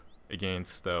demolisher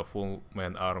against the full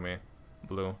man army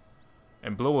blue.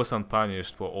 And blue was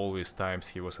unpunished for all these times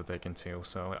he was attacking teal,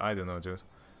 so I don't know, dude.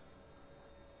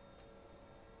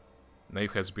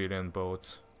 Nave has billion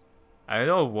boats. I don't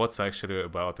know what's actually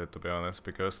about it, to be honest,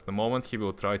 because the moment he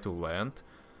will try to land,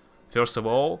 first of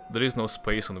all, there is no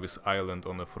space on this island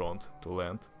on the front to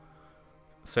land.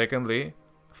 Secondly,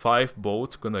 5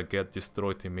 boats gonna get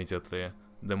destroyed immediately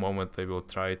the moment they will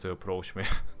try to approach me.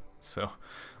 So,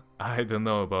 I don't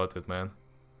know about it, man.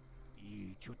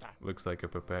 Looks like a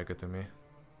Pepega to me.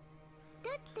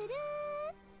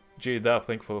 G-Dub,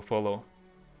 thank you for the follow.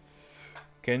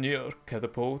 Can your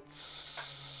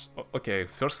catapults... Okay,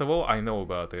 first of all, I know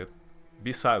about it.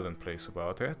 Be silent, please,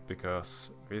 about it, because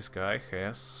this guy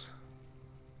has...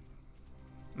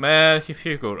 Man, he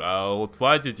figured out.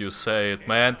 Why did you say it,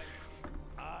 man?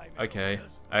 Okay,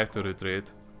 I have to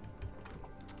retreat.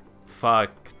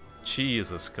 Fuck.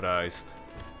 Jesus Christ.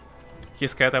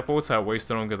 His catapults are way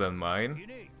stronger than mine.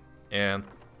 And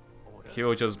he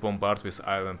will just bombard this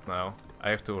island now. I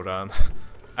have to run.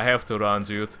 I have to run,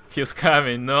 dude. He's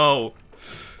coming, no!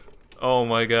 Oh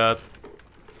my god.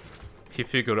 He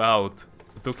figured out.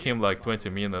 It took him like 20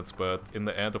 minutes, but in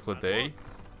the end of the day...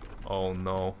 Oh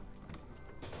no.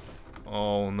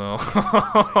 Oh no.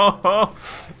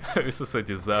 This is a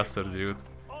disaster, dude.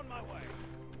 On my way.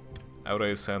 I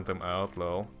already sent him out,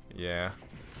 lol. Yeah.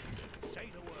 Say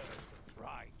the word.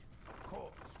 Right. Of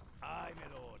course. Aye,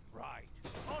 my lord. Right.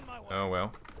 On my way. Oh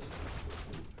well.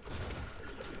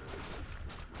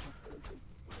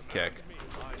 Keck.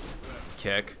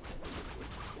 Keck.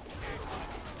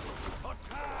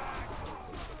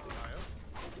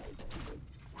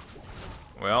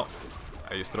 Well,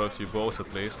 I destroyed a few balls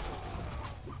at least.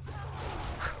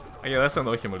 Yeah, let's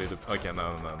annoy him a little bit. Okay, no,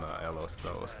 I lost it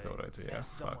already, yeah, Mess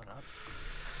someone fuck.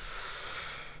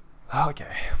 up.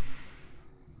 Okay.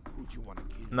 Who'd you wanna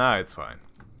kill? Nah, it's fine.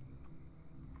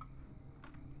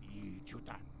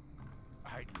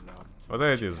 I'd love to. What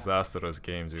a disastrous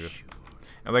game, dude.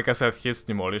 And like I said, his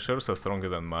demolishers are stronger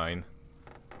than mine.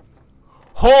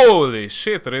 Holy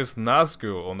shit, there is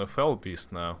Nazgul on the Fell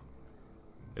Beast now.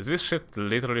 Is this ship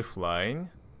literally flying?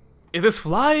 It is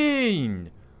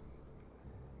flying!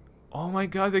 Oh my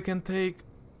god, they can take...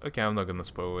 Okay, I'm not gonna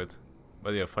spoil it.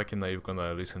 But yeah, fucking naive,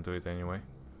 gonna listen to it anyway.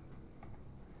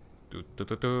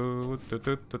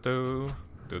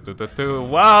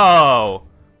 Wow!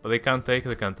 But they can't take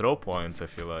the control points, I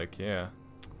feel like, yeah.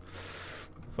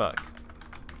 Fuck.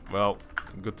 Well,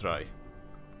 good try.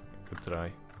 Good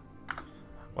try.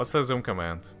 What's the zoom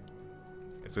command?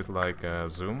 Is it like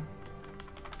zoom?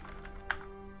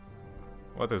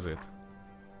 What is it?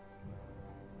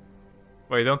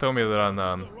 Wait, don't tell me that I'm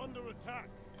You're under attack.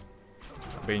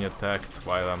 being attacked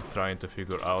while I'm trying to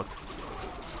figure out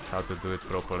how to do it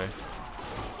properly.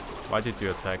 Why did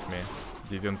you attack me?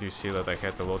 Didn't you see that I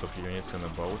had a lot of units in the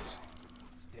boats?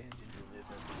 Stand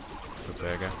and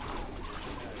deliver. Protega.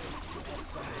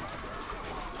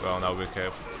 Well, now we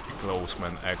have close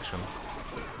man action.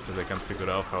 Because I can't figure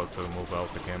out how to move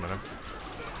out the camera.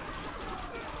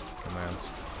 Commands.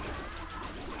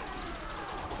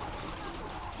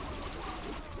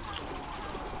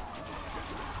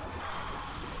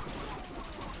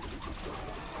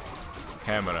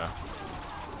 Camera.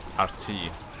 RT.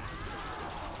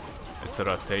 It's a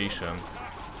rotation.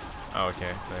 Oh,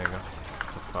 okay, there you go.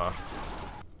 It's a far.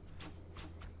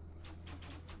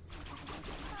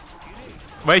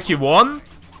 Wait, he won?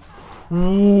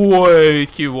 Wait,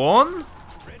 he won?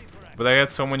 But I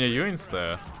had so many units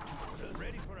there.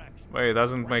 Wait, it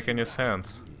doesn't make any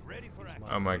sense.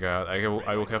 Oh my god, I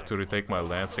will have to retake my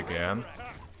lands again.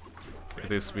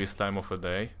 It is this time of the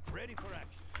day. Ready for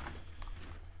action.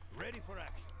 Ready for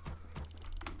action.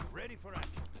 Ready for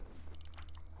action.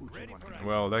 Ready for action.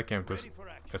 Well, that came to Ready for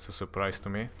action. as a surprise to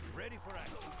me. Ready for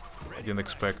action. I didn't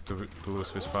expect to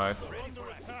lose this fight.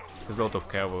 There's a lot of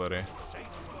cavalry.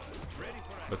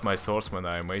 But my swordsmen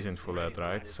are amazing for that,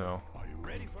 right? So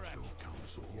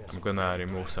I'm gonna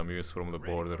remove some units from the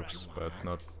borders, but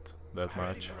not that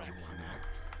much.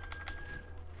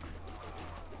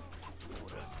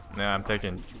 Nah,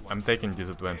 I'm taking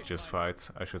disadvantageous fights,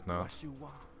 I should know.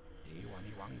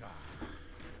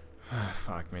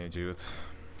 Fuck me, dude.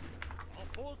 Our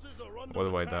forces are under What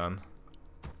have I attack. done?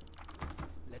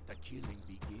 Let the killing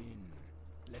begin.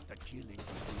 Let the killing begin.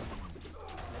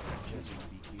 Let the killing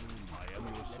begin. I am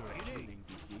your servant. Let the killing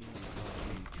begin.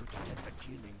 Let the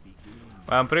killing begin.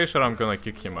 I'm pretty sure I'm gonna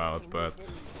kick him out, but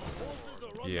Forces are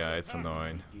under yeah, it's attack.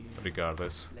 annoying,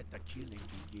 regardless. Let the killing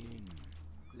begin.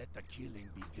 Let the killing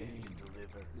begin.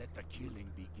 Deliver. Let the killing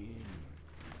begin.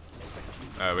 Let the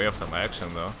killing. We have some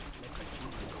action though. Let the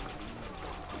killing begin.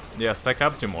 Yeah, stack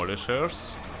up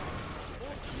demolishers.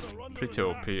 Pretty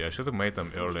OP. I should have made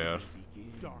them earlier.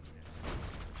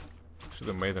 Should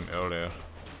have made them earlier.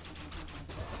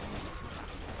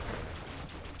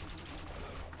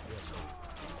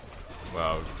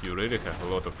 Wow, you really have a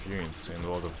lot of units and a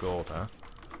lot of gold, huh?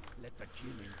 Let the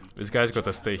killing begin. This guy's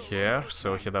gotta stay here,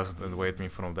 so he doesn't invade me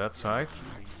from that side.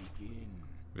 Begin.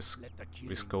 This, Let the killing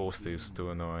this coast is too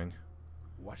annoying.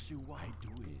 What you why do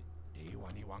it? Te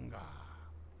waniwanga.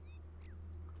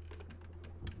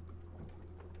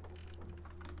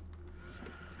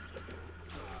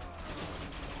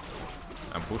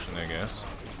 I'm pushing, I guess.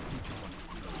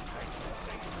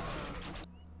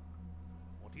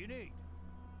 What do you need?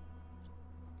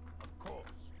 Of course.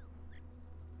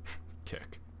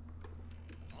 Kick.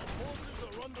 Our forces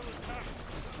are under attack.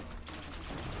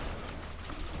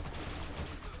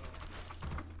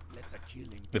 Let the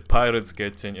killing The pirates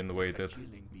getting invaded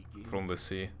killing begin. from the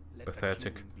sea. Let the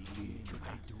Pathetic. killing begin. I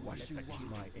do what you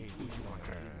want. My aim. Who you want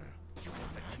to kill? Let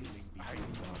the killing begin. I do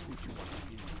who you want to kill.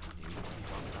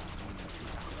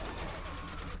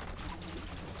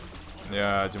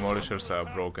 Yeah, demolishers are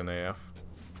broken AF.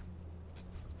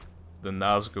 the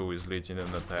Nazgûl is leading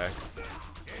an attack.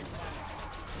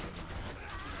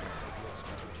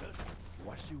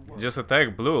 Just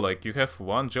attack blue, like you have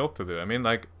one job to do. I mean,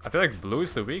 like, I feel like blue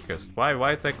is the weakest.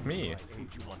 Why attack me?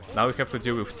 Now we have to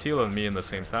deal with Teal and me in the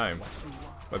same time.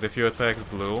 But if you attack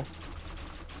blue,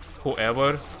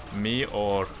 whoever, me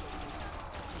or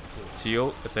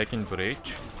Teal attacking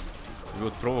bridge, we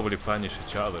would probably punish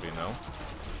each other, you know?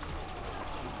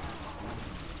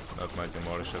 Not my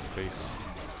Demolisher, please.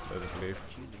 Let it leave.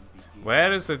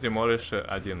 Where is the Demolisher?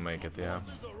 I didn't make it, yeah.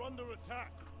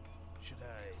 Should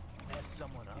I mess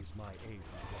someone up?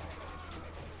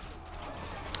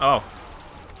 Oh!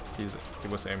 He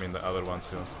was aiming the other one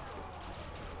too.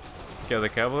 Yeah, the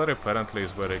cavalry apparently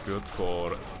is very good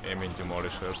for aiming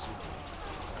Demolishers.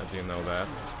 I didn't know that.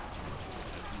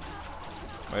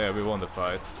 Oh yeah, we won the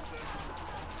fight.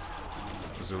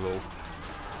 Zulu.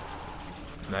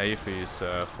 Naif is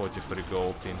 43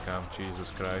 gold income, Jesus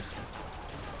Christ.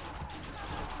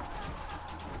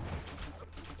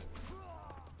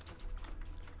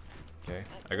 Okay,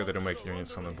 I gotta remake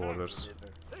units on the borders.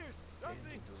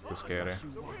 It's too scary.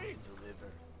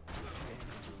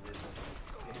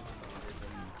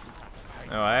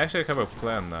 No, I actually have a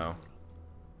plan now.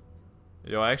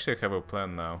 Yo, I actually have a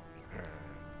plan now.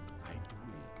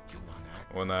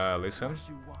 Wanna listen?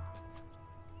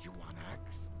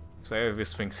 Because I have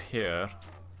these things here.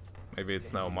 Maybe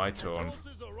it's now my turn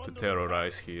to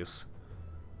terrorize his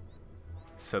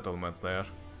settlement there.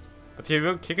 But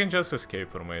he can just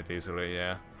escape from it easily,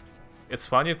 yeah. It's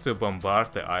funny to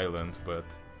bombard the island, but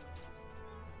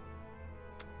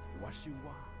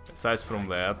aside from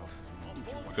that,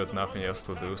 we've got nothing else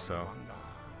to do, so...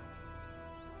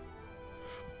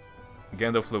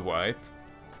 Gandalf the White.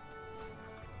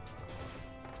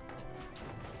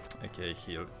 Okay,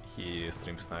 he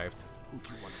stream sniped.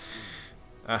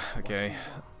 Ah, okay.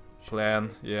 Plan,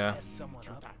 yeah.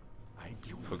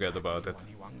 Forget about it.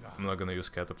 I'm not gonna use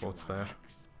catapults there.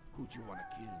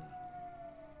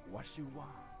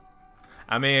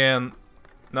 I mean...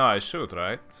 No, I should,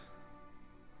 right?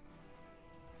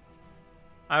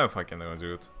 I don't fucking know,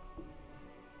 dude.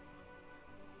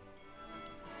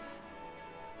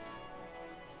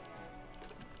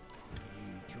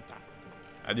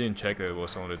 I didn't check that it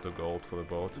was only 2 gold for the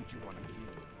boat.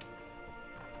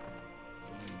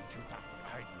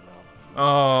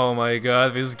 Oh my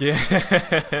god, this game!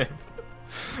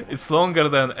 It's longer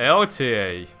than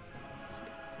LTA!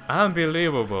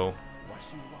 Unbelievable!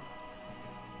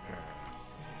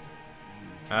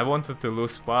 I wanted to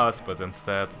lose fast, but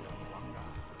instead...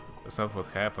 That's not what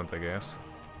happened, I guess.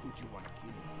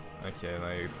 Okay,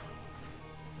 Naif.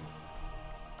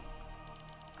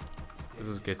 This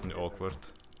is getting awkward.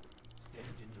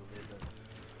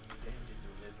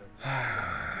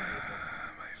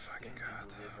 My fucking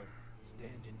god.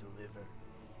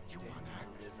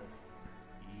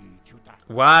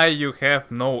 Why you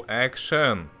have no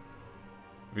action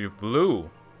with blue?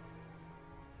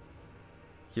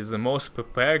 He's the most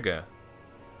Pepega.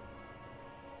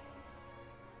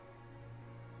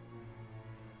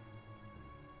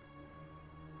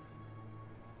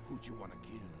 Who'd you wanna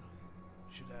kill?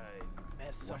 Should I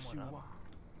mess someone up?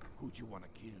 Who'd you wanna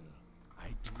kill?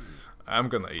 I'm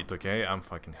gonna eat, okay? I'm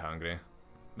fucking hungry.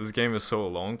 This game is so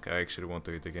long, I actually want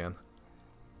to eat again.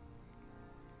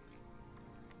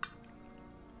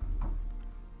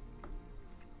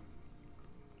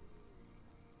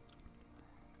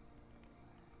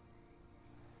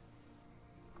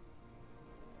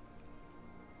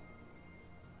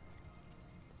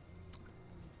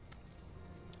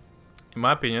 In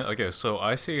my opinion, okay, so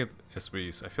I see it as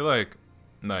this. I feel like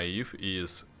Naif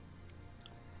is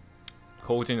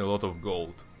holding a lot of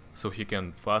gold, so he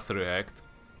can fast react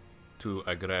to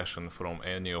aggression from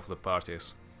any of the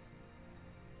parties.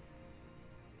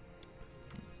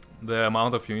 The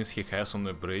amount of units he has on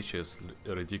the bridge is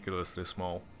ridiculously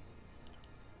small.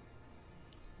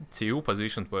 Teal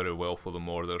positioned very well for the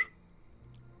Mordor.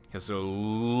 Has a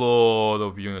lot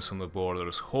of units on the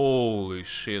borders, holy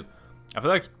shit. I feel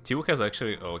like Teal has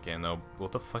actually... Okay, no,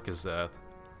 what the fuck is that?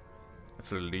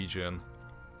 It's a legion.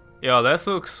 Yeah, that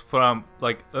looks from...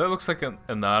 Like, that looks like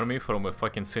an army from a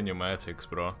fucking cinematics,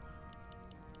 bro.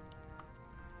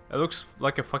 It looks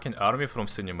like a fucking army from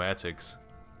cinematics.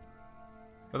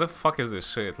 What the fuck is this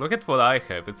shit? Look at what I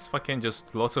have. It's fucking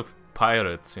just lots of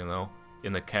pirates, you know,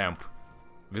 in a camp.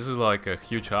 This is like a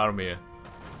huge army.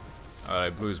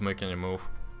 Alright, blue is making a move.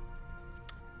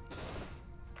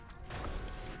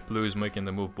 Blue is making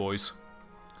the move, boys.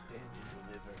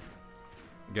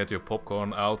 Get your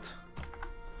popcorn out.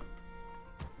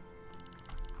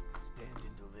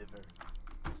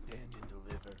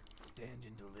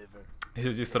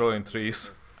 He's destroying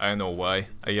trees. I know why.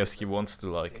 I guess he wants to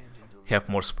like have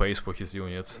more space for his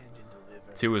units.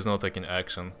 Tew is not taking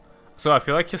action. So I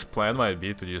feel like his plan might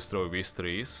be to destroy these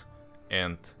trees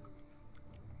and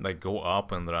like go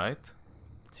up and right.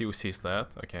 Tew sees that,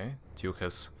 okay. Tew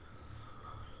has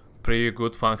pretty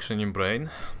good functioning brain.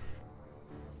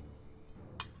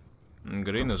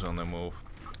 Green is on the move.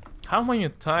 How many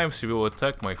times you will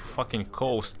attack my fucking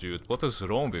coast, dude? What is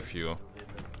wrong with you?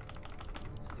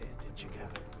 Stand and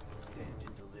deliver. Stand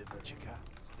and deliver.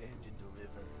 Stand and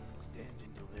deliver. Stand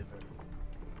and deliver.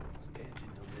 Stand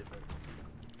and deliver.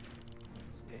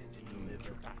 Stand and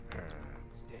deliver.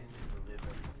 Stand and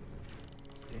deliver.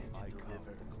 Stand and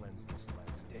deliver. Cleanse this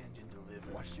land. Stand and deliver.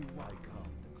 What you want? I come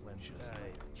to cleanse Should this I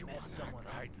land. mess someone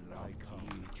up? I love I come you.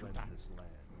 to cleanse this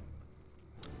land.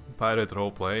 Pirate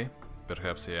roleplay?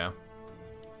 Perhaps, yeah.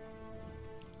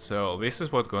 So, this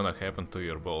is what's gonna happen to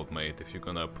your boat, mate, if you're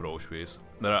gonna approach this.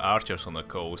 There are archers on the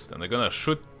coast, and they're gonna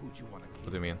shoot... Who'd you wanna kill? What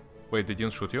do you mean? Wait, they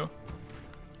didn't shoot you?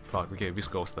 Fuck, okay, this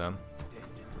goes then.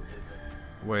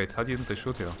 Wait, how didn't they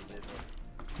shoot you?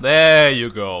 There you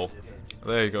go!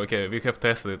 There you go, okay, we have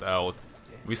tested it out.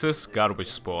 This is garbage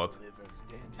spot.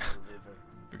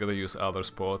 We gotta use other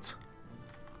spots.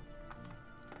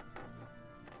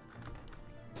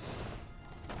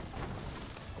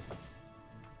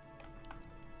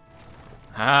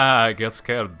 Ah, get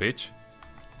scared, bitch.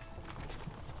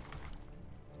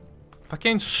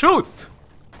 Fucking shoot!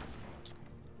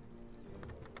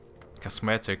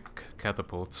 Cosmetic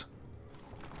catapults.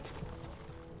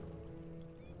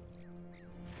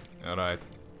 Alright.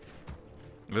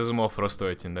 This is more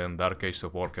frustrating than Dark Age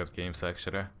of Warcraft games,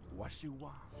 actually. What you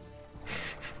want?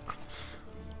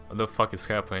 What the fuck is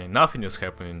happening? Nothing is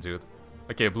happening, dude.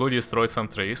 Okay, Blue destroyed some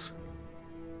trees,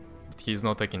 but he's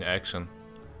not taking action.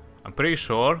 I'm pretty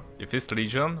sure if this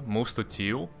legion moves to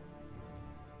Tew...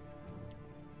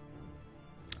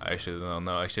 Actually,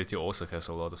 no, actually Tew also has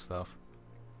a lot of stuff.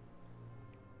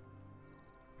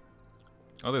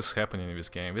 What is happening in this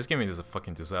game? This game is a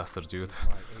fucking disaster, dude.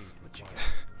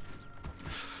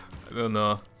 I don't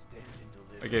know.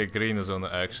 Okay, green is on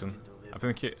action. I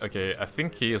think he... Okay, I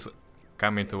think he is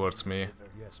coming towards me.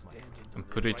 Yes, my I'm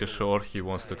pretty sure he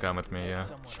wants to come at me, yeah.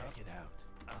 Check it out.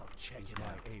 I'll check it out.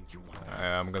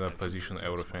 I'm gonna position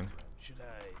everything. Should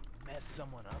I mess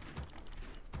someone up?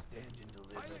 Stand and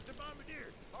deliver. Pilot to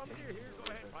bombardier. Bombardier here.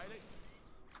 Go ahead, pilot.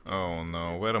 Oh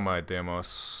no, where are my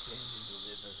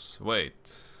demos?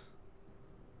 Wait.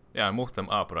 Yeah, I moved them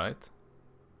up, right?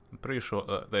 I'm pretty sure...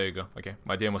 there you go. Okay,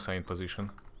 my demos are in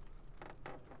position.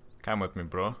 Come at me,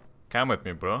 bro. Come at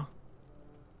me, bro.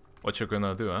 What you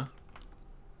gonna do, huh?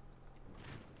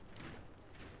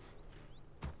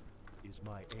 Is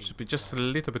my aim. Should be just a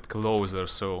little bit closer,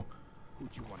 so...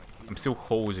 Who'd you wanna kill? I'm still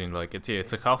holding, like, yeah,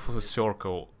 it's a half of a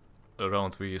circle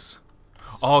around this.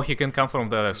 Oh, he can come from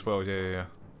there as well, yeah.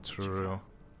 True.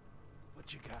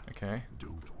 What you got? Okay,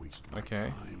 Don't waste my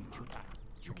okay. time.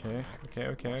 Okay.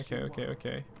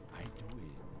 I do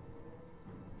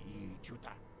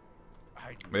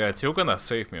it. But yeah, Tew gonna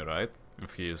save me, right?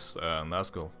 If he is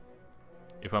Nazgul.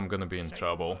 If I'm gonna be in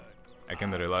trouble, I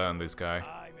can rely on this guy.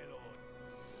 Aye, my lord.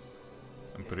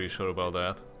 I'm pretty sure about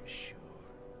that. Sure.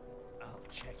 I'll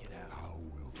check it out. How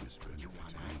will this benefit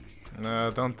me? No,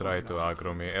 don't try to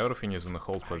aggro me. Everything is in a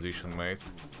hold position, mate.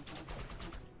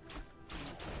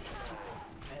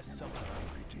 Mess someone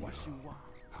up. What you want?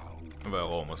 How will Well,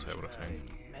 almost everything.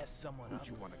 Mess someone Who'd up.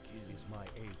 you wanna kill? Is my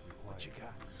aid What you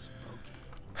required? got? Smoky.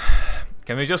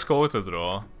 Can we just call it a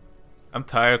draw? I'm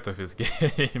tired of this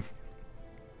game.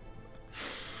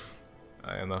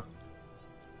 I don't know.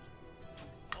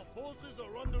 Our forces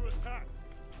are under attack.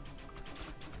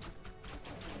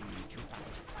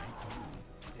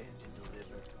 Stand and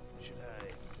deliver. Should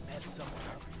I mess someone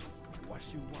up? What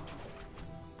you want?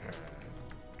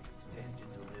 Stand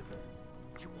and deliver.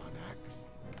 You want axe?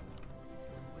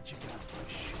 What you got?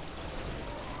 Sure.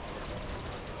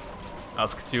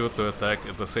 Ask Tew to attack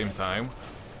at the same time.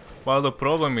 Well, the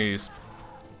problem is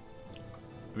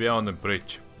we are on the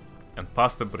bridge, and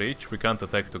past the bridge we can't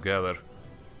attack together.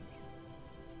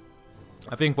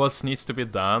 I think what needs to be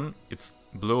done, it's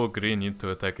blue or green need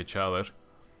to attack each other,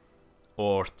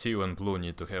 or Tew and blue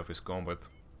need to have this combat.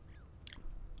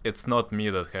 It's not me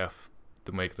that have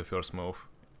to make the first move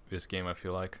this game, I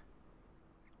feel like.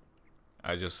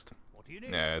 I just... What do you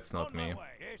need? Yeah, it's not On my me.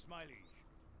 way. Yes, my liege.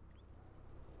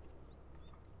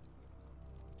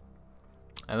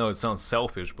 I know it sounds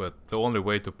selfish, but the only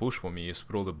way to push for me is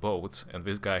through the boats, and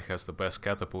this guy has the best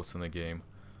catapults in the game.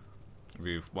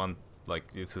 With one,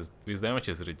 like, this damage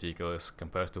is ridiculous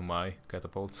compared to my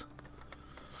catapults.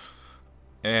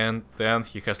 And then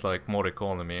he has, like, more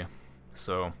economy.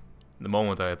 So the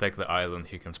moment I attack the island,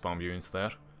 he can spam units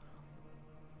there.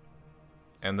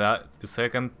 And that the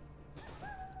second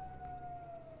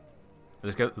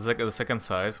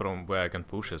side from where I can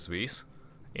push SVs,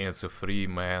 and it's a free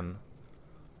man.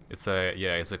 It's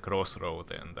a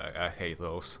crossroad, and I hate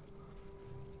those.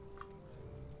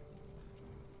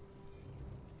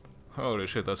 Holy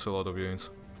shit, that's a lot of units.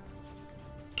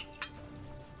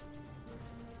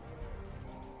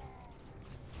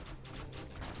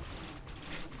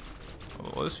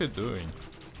 What is he doing?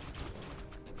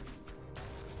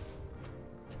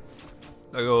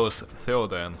 There goes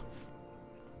Theoden.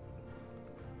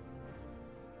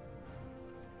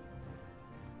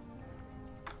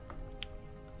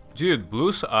 Dude,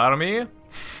 Blue's army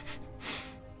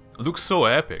looks so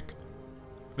epic.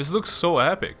 This looks so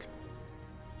epic.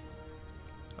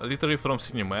 Literally from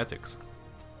cinematics.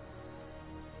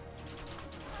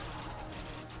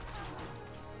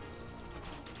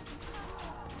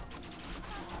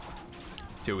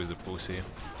 Tio is a pussy.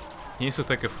 He needs to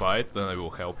take a fight, then I will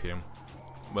help him.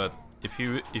 But if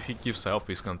he gives up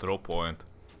his control point,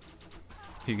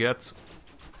 he gets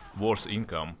worse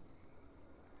income.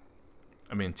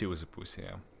 I mean, Tio is a pussy,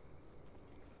 yeah.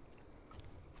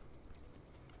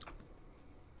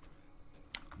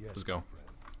 Let's go.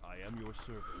 I am your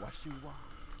servant. What you want?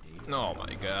 Oh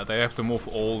my god, I have to move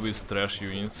all these trash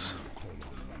units.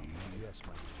 Yes,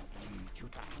 my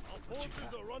Our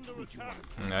forces are under attack.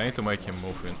 I need to make him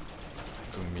move in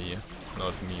to me,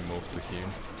 not me move to him.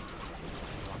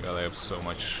 God, I have so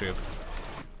much shit.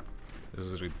 This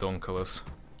is ridiculous.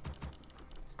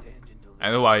 I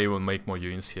know I even make more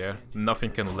units here.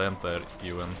 Nothing can land there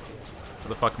even. What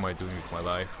the fuck am I doing with my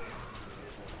life?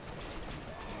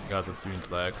 God, that unit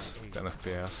lags 10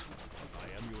 FPS.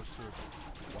 I am your servant.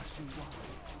 What you want?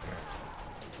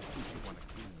 Who you want to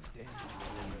kill? Stand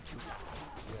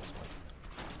yes, my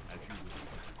as you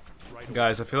wish. Right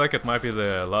Guys, I feel like it might be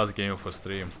the last game of a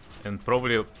stream, and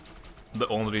probably the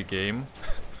only game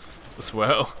as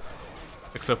well,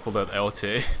 except for that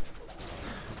LTA.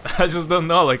 I just don't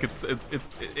know, like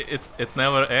it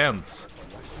never ends,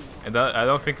 and I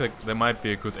don't think like there might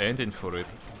be a good ending for it.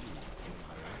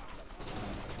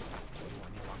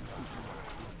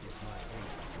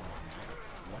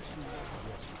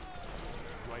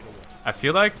 I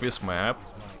feel like this map,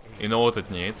 you know what it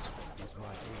needs?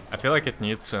 I feel like it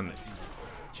needs an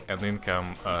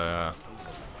income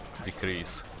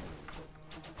decrease.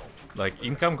 Like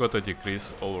income gotta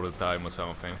decrease over the time or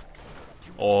something.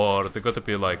 Or there gotta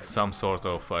be like some sort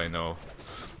of, I know,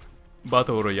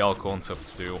 Battle Royale concept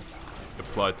still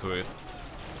applied to it.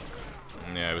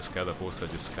 Yeah, these catapults are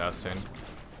disgusting.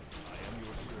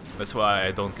 That's why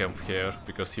I don't camp here,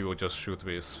 because he will just shoot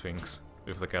these things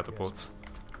with the catapults.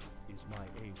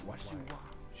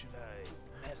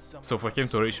 So for him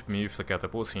to reach me with the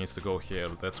catapults, he needs to go here.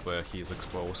 That's where he is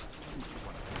exposed.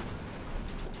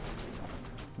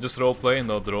 Just roleplay,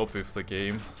 not drop with the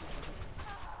game.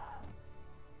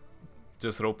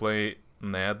 Just roleplay,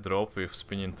 net drop with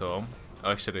Spinning Tom.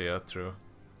 Actually, yeah, true.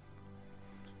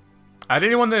 I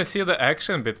really want to see the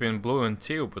action between Blue and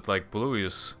Teal, but like Blue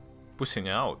is pushing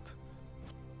out.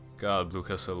 God, Blue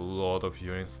has a lot of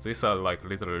units. These are like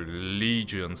literally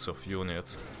legions of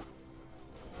units.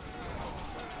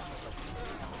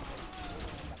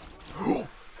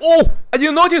 Oh! I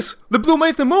didn't notice! The Blue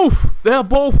made the move! They are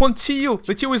both on Teal!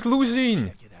 The Teal is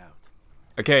losing!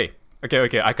 Okay.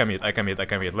 Okay, I commit.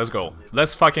 Let's go.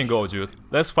 Let's fucking go, dude.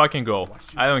 Let's fucking go.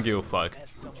 I don't give a fuck.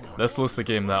 Let's lose the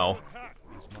game now.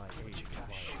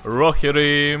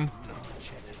 Rohirrim!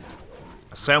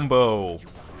 Sambo!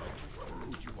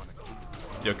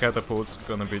 Your catapult's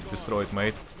gonna be destroyed,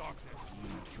 mate.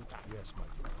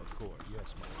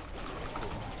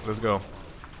 Let's go.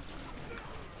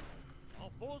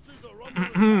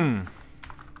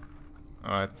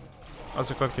 Alright.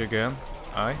 Azukoki again.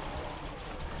 Aye.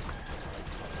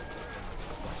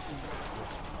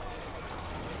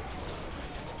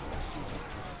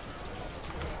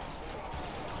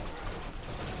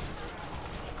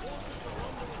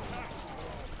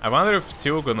 I wonder if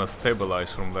Teal gonna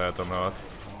stabilize from that or not.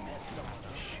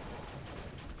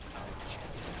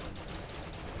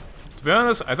 To be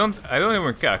honest, I don't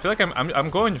even care. I feel like I'm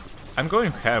going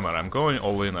hammer. I'm going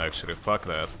all in actually. Fuck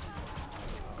that.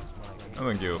 I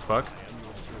don't give a fuck.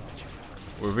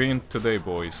 We win today,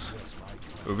 boys.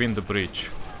 We win the bridge.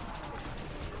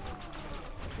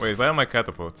 Wait, where are my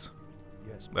catapults?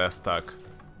 They're stuck.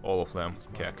 All of them.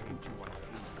 Cack.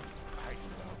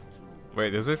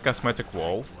 Wait, is it cosmetic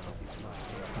wall?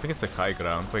 I think it's a high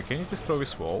ground. Wait, can you destroy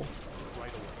this wall?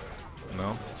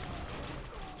 No?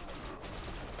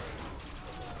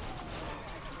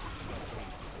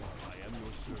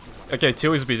 Okay,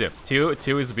 Teal is busy.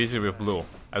 Teal is busy with blue.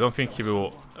 I don't think he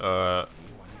will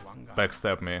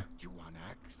backstab me. You want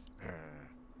axe?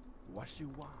 What you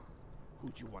want? Who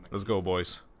do you want? Let's go,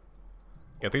 boys.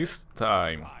 It is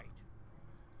time. Right.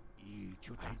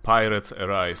 Pirates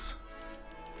arise.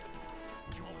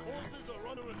 Forces are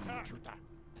under attack.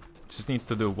 Just need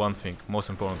to do one thing. Most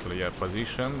importantly, yeah,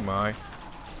 position my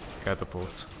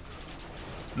catapults.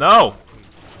 No!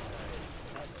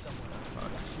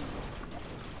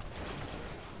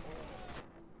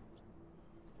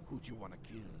 Who do you want to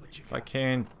kill?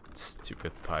 Fucking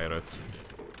stupid pirates.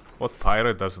 What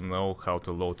pirate doesn't know how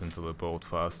to load into the boat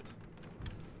fast?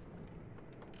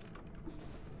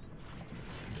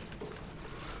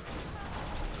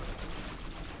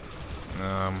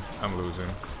 I'm losing.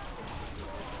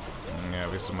 Yeah,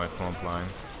 this is my front line.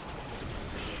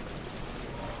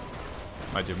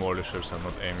 My demolishers are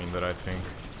not aiming the right thing.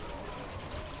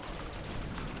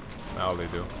 Now they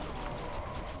do.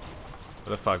 What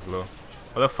the fuck, Blue?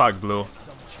 What the fuck, Blue?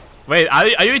 Wait,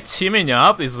 are you teaming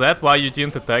up? Is that why you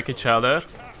didn't attack each other?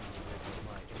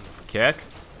 Kek?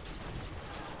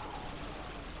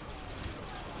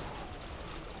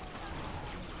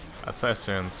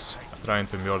 Assassins are trying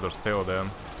to murder Theoden.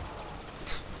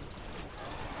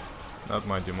 Not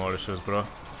my demolishers, bro.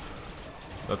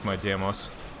 Not my demos.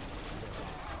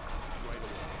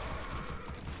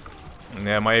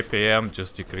 Yeah, my APM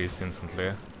just decreased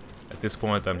instantly. At this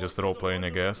point I'm just role-playing, I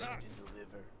guess.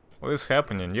 What is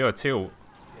happening? Yo, Teal.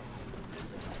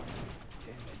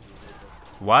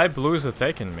 Why Blue is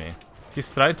attacking me? He's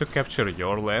trying to capture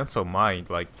your lands or mine.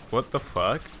 Like, what the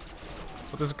fuck?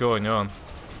 What is going on?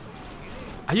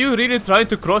 Are you really trying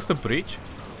to cross the bridge?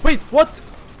 Wait, what?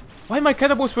 Why my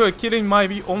catapults were killing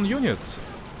my own units?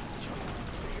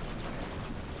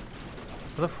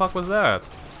 What the fuck was that?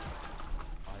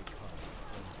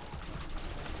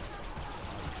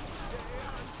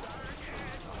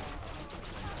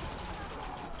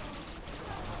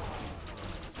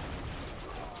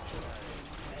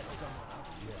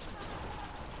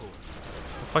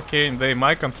 Fucking, they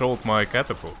mind controlled my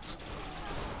catapults.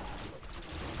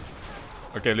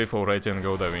 Okay, leave already and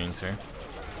go Da Vinci.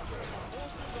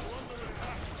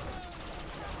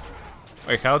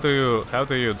 Wait, how do you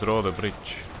draw the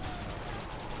bridge?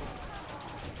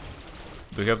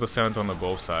 Do you have to send it on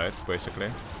both sides, basically?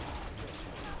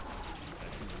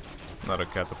 Not a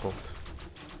catapult.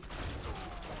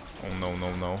 Oh no,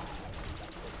 no, no.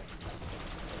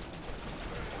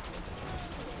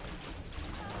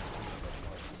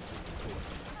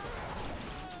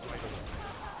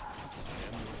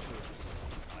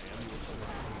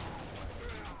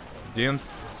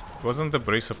 Wasn't the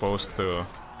bridge supposed to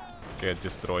get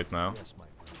destroyed now?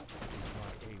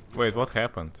 Wait, what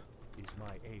happened? Is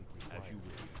my aid as you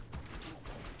wish?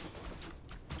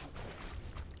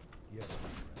 Yes, my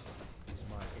friend. Is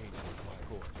my aid my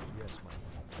course? Yes, my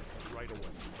friend. Right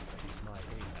away. Is my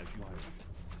aid as you wish?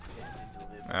 Stand and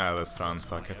deliver. Ah, let's run,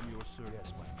 fuck it. Yes,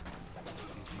 my friend.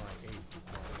 Is my aid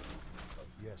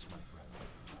yes, my friend.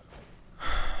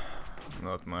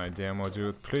 Not my demo,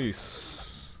 dude,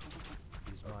 please.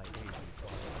 Is my aid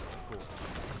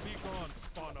Be gone,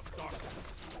 spawn of darkness.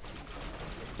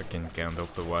 Fucking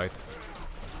Gandalf the White.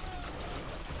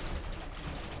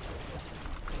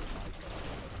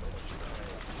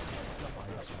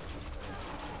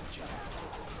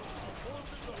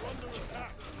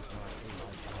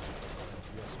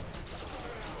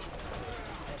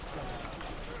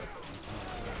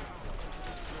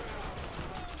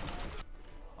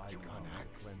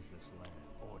 cleanse this land.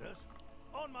 Orders?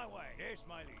 On my way. Yes,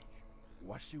 my liege.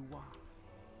 What you want?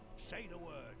 Say the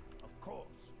word. Of course.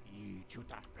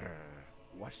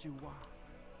 What you want?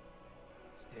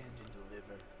 Stand and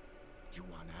deliver. You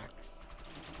want axe?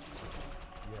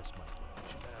 Yes, my friend.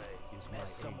 Should I is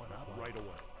mess someone up right away?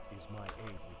 Is my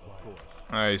aid of course?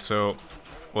 Alright, so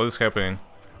what is happening?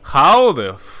 How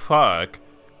the fuck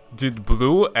did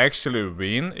Blue actually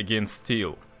win against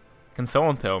Teal? Can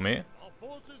someone tell me? Our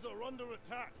forces are under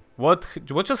attack. What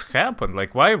just happened?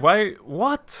 Like why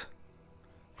what?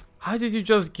 How did you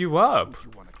just give up?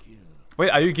 You want to kill? Wait,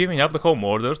 are you giving up the whole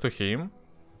Mordor to him?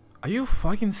 Are you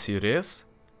fucking serious?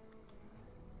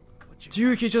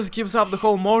 Dude, he just gives up the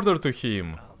whole Mordor to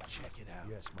him. I'll check it out.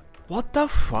 Yes, my friend. What the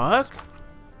fuck?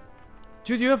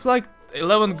 Dude, you have like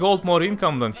 11 gold more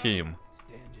income than him.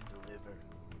 Stand and deliver.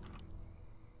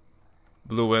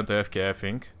 Blue went AFK, I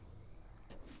think.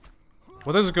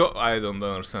 I don't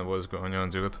understand what is going on,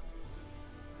 dude.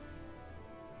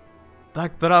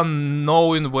 Like, there are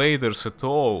no invaders at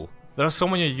all. There are so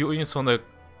many units on the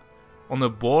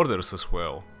borders as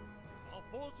well. Our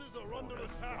forces are under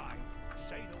attack.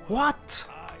 Say the word. What?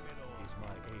 Aye, my lord. Is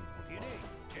my aid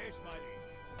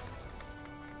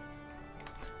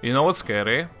You know what's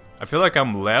scary? I feel like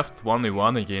I'm left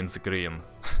 1v1 against green.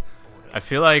 I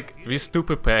feel like these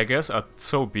stupid Pegas are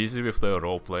so busy with their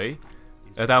roleplay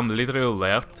that I'm literally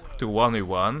left to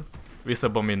 1v1 with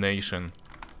Abomination.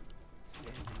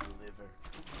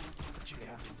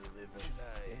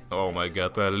 Oh my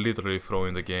god, they're literally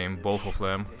throwing the game, both of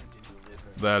them.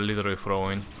 They're literally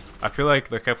throwing. I feel like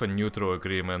they have a neutral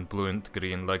agreement, blue and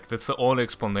green. Like, that's the only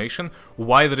explanation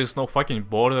why there is no fucking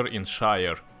border in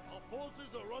Shire.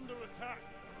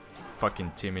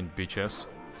 Fucking teaming bitches.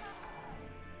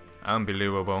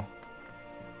 Unbelievable.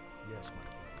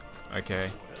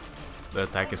 Okay. The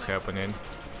attack is happening.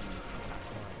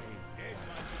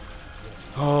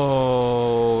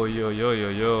 Oh,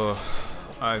 yo.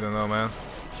 I don't know, man.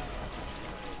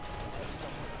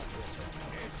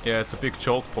 Yeah, it's a big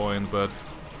choke point, but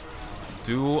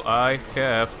do I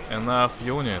have enough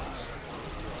units?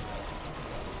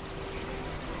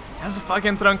 That's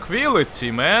fucking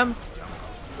tranquility, man.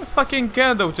 The fucking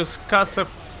Gandalf just casts a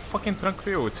fucking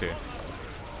tranquility.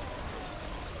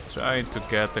 Trying to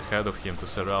get ahead of him to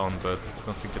surround, but I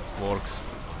don't think it works.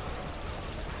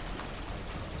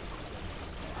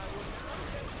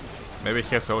 Maybe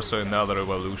he has also another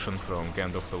evolution from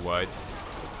Gandalf the White.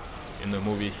 In the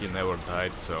movie he never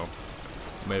died, so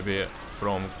maybe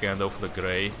from Gandalf the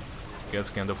Grey gets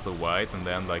Gandalf the White, and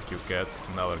then like you get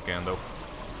another Gandalf.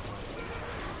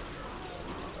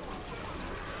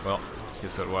 Well, he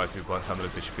survived with 100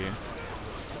 HP.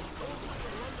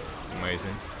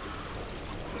 Amazing.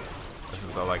 That's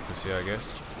what I like to see, I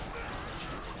guess.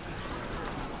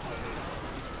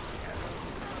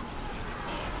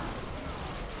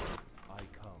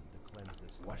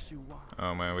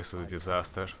 Oh man, this is a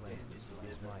disaster.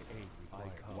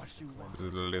 This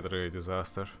is literally a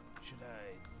disaster. Should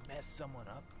I mess someone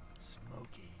up?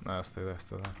 Smoky. Nah, stay there,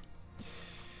 stay there.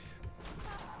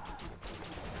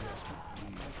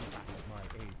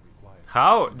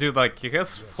 How? Dude, like, he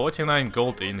has 49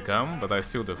 gold income, but I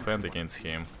still defend against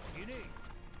him.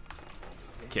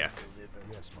 Kek.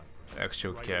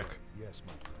 Actual kek.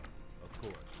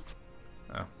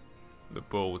 Ah, the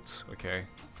boats, okay.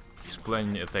 He's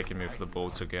planning attacking me with the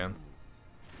boats again.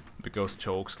 Because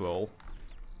chokes, lol.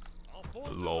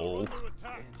 Lol.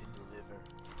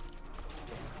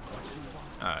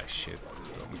 Ah, shit.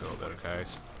 Don't go there,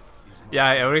 guys. Yeah,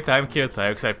 every time he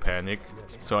attacks I panic,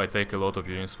 so I take a lot of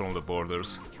units from the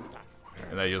borders.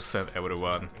 And I just send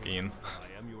everyone in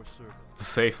to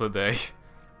save the day.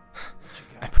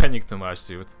 I panic too much,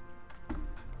 dude.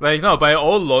 Like, no, by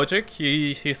all logic,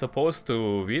 he's supposed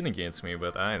to win against me,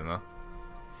 but I don't know.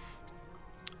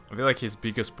 I feel like his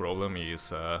biggest problem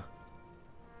is, like,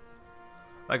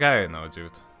 I don't know,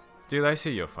 dude. Dude, I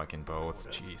see your fucking boats.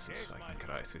 Jesus fucking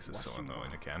Christ, this is so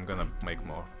annoying. Okay, I'm gonna make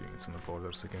more units on the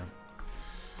borders again.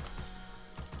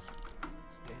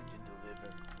 Stand and deliver.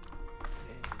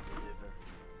 Stand and deliver.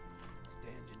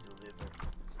 Stand and deliver.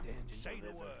 Stand and Say the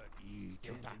deliver. word.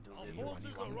 Stand and Our deliver.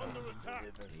 forces are under attack.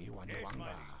 Yes,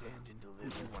 mighty. Stand and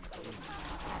deliver. Stand and deliver.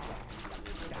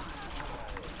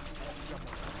 Mess someone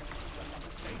up.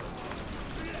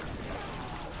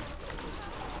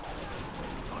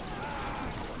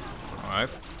 Alright.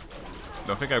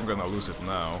 Don't think I'm gonna lose it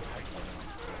now.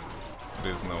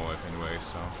 There's no way anyway,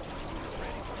 so...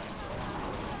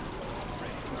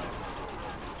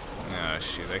 Ah,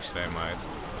 shit, actually I might.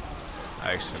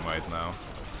 I actually might now.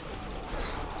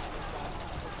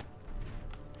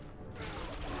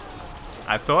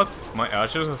 I thought my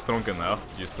archers are strong enough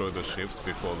to destroy the ships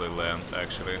before they land,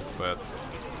 actually, but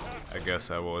I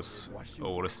guess I was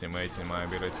overestimating my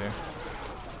ability.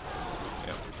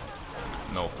 Yep.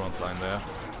 No front line there.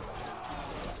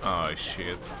 Oh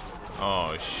shit.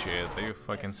 Oh shit, are you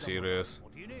fucking serious?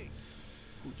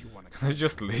 Can I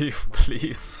just leave,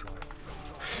 please?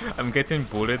 I'm getting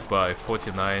bullied by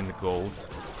 49 gold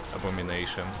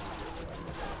Abomination.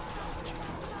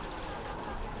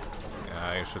 Yeah,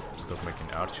 I should stop making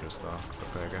archers though,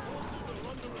 Pepega.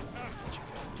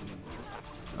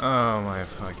 Oh my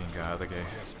fucking god, okay.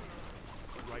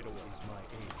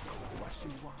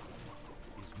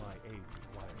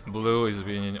 Blue is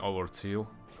winning over teal.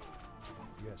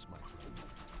 Yes, my friend.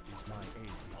 Is my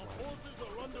aid Our required? forces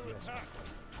are under attack.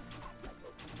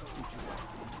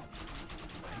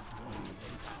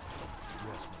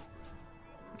 Yes, my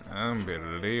friend.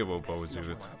 Unbelievable,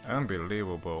 dude.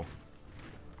 Unbelievable.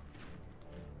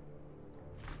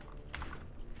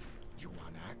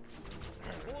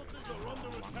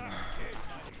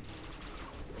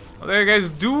 What are you guys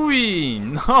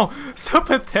doing? No! Stop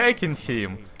attacking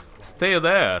him! Stay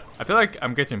there. I feel like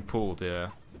I'm getting pulled, yeah.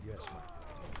 Yes, my friend.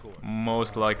 Of course.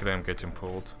 Most likely I'm getting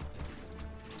pulled.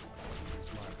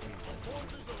 Is my aid required?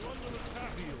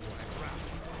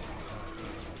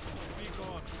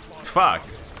 Fuck!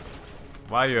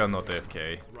 Why you are not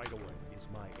AFK? Right away is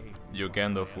my aim. You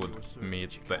Gandalf would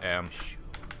meet the end.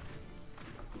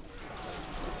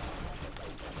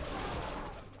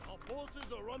 Our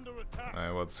forces are under attack.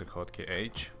 What's the hotkey?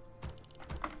 H?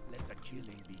 Let the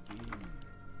killing begin.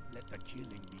 Let the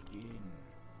killing begin.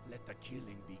 Let the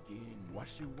killing begin. What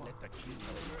you want? Let the killing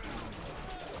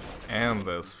begin.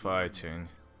 Endless fighting.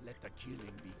 Let the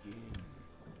killing begin.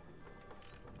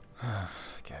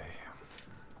 Okay.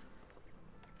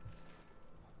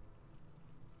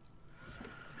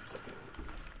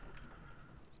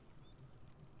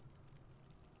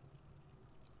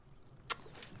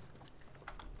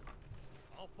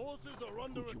 Our forces are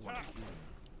under Who you wanna attack. kill?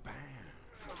 Bam.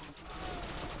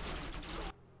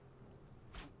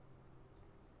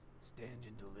 Stand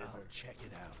and deliver. I'll check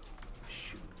it out.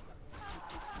 Shoot.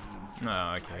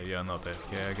 Ah, okay, you're not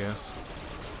AFK, I guess.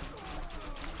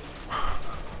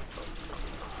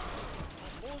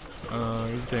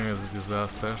 This game is a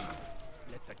disaster.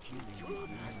 Let the killing begin.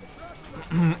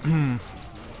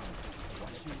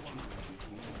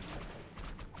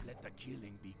 Let the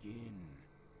killing begin.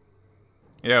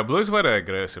 Yeah, Blue is very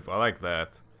aggressive, I like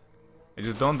that. I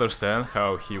just don't understand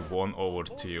how he won over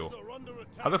Teal. Forces are under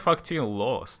attack. How the fuck Teal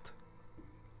lost?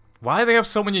 Why they have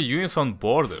so many units on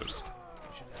borders?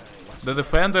 The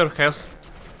defender has...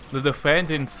 The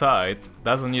defending side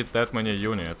doesn't need that many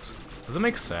units. Does it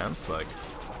make sense? Like...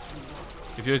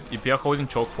 If you're holding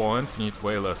choke point, you need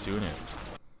way less units.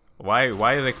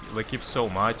 Why they keep so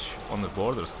much on the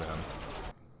borders then?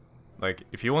 Like,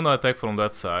 if you wanna attack from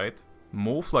that side,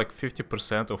 move like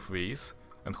 50% of these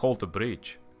and hold the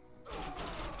bridge.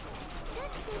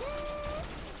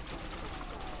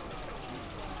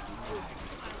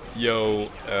 Yo,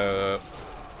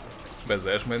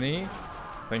 Bezesz many?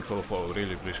 Thank you for the follow,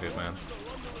 really appreciate, man.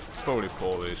 It's probably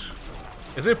Polish.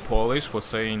 Is it Polish for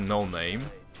saying no name?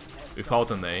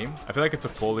 Without a name? I feel like it's a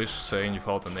Polish saying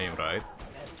without a name, right?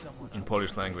 In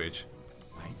Polish language.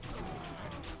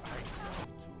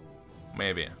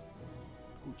 Maybe.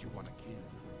 Who you wanna kill?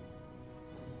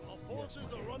 Our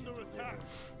forces are under attack.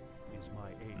 Is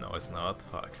my aim. No, it's not.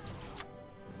 Fuck.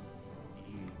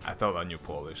 I thought I knew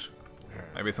Polish.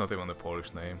 Maybe it's not even a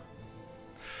Polish name.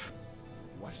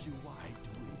 What you want to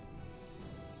do?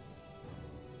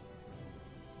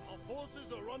 Our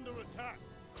forces are under attack.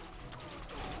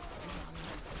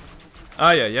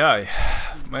 Ay ay ay.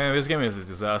 Man, this game is a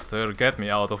disaster. Get me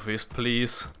out of this,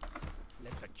 please.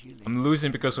 Let the killing I'm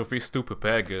losing because of these stupid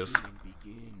Pegas.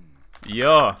 begin.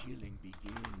 Yeah. Killing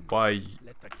begin. Why?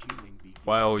 Let the killing begin.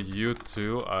 While you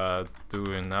two are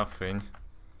doing nothing.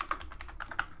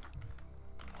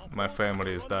 My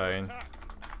family is dying.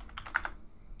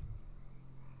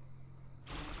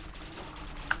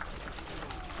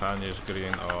 Punish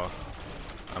green or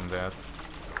I'm dead.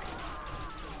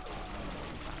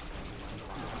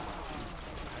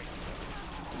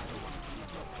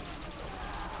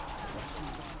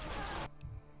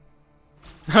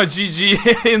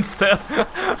 GG instead.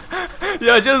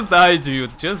 Yeah, just die,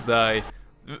 dude. Just die.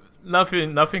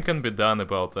 Nothing can be done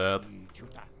about that.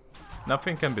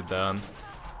 Nothing can be done.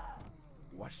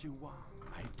 What you want?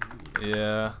 I do.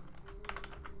 Yeah.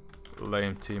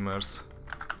 Lame teamers.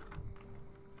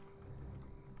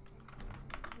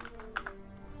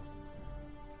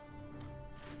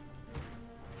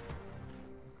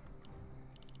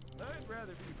 I'd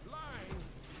rather be blind.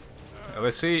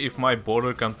 Let's see if my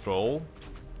border control.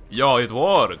 Yo, it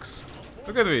works.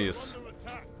 Look at this.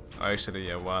 Actually,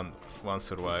 yeah, one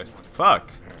survived.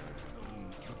 Fuck.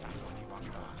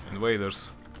 Invaders.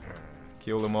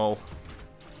 Kill them all.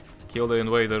 Kill the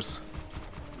invaders.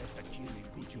 Let the killing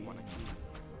be. You wanna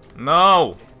kill?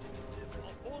 No!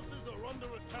 Our forces are under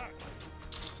attack.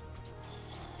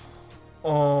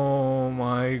 Oh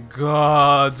my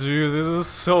god, dude, this is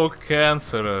so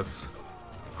cancerous.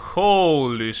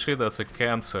 Holy shit, that's a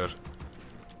cancer.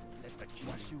 Let the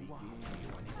killing begin. Let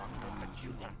the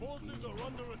killing Our forces are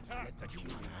under attack. Let the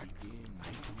killing begin. I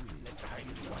do it. Let the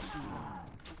killing what you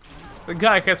want. The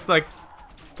guy has like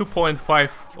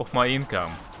 2.5 of my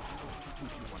income.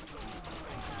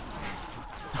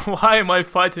 Why am I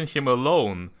fighting him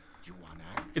alone? You wanna?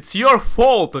 It's your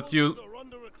fault that you Are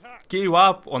under attack. gave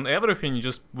up on everything, you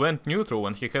just went neutral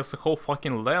and he has a whole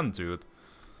fucking land, dude.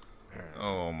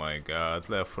 Oh my god,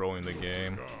 they're throwing the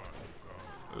game.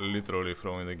 Literally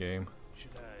throwing the game.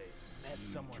 Should I mess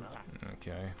someone up?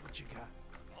 Okay. What you got?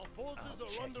 Our forces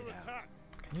are under attack.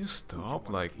 Can you stop?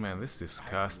 Like, man, this is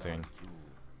disgusting.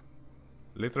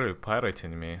 Literally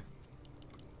pirating me.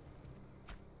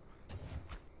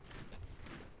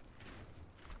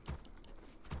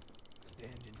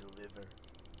 Stand and deliver.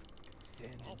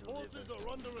 Stand Our and deliver. forces are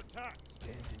under attack.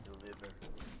 Stand and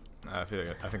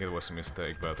deliver. I think it was a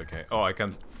mistake, but okay. Oh, I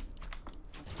can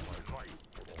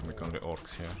make only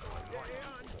orcs here.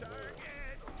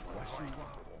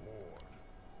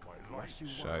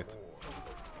 Shite.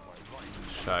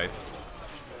 Shite.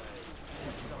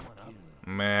 Mess someone up.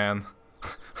 Man.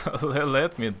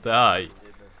 Let me die.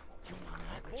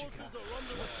 Forces are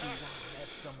under attack.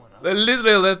 Mess someone up. They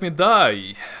literally let me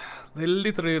die. They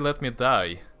literally let me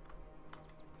die.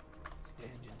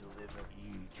 Stand and deliver.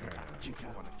 What you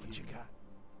got? What you got?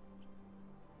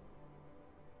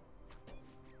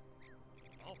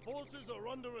 Our forces are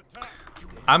under attack.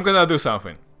 I'm gonna do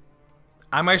something.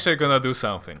 I'm actually gonna do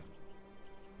something.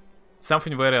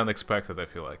 Something very unexpected, I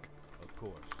feel like. Of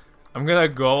course. I'm gonna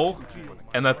go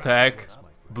and attack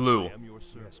blue.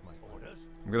 Yes, my orders.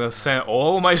 I'm gonna send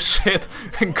all my shit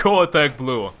and go attack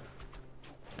blue.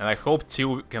 And I hope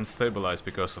Teal can stabilize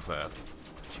because of that.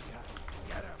 What you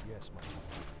got? Yes, my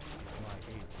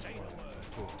Say the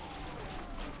word.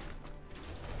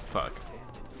 Fuck.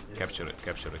 Capture it,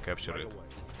 capture it, capture it.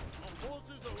 Our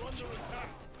forces are under attack.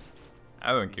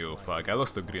 I don't give a fuck. I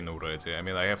lost to green already. I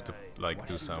mean, I have to, like,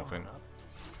 do something.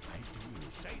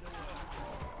 Say the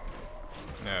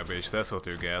word. Yeah, bitch, that's what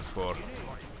you get for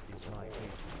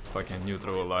fucking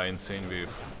neutral alliancing with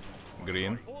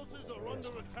green. Forces are under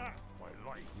attack.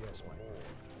 yes, my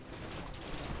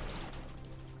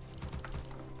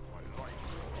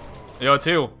Yo,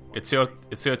 Teal, it's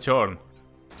your turn.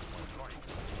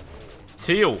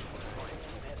 Teal!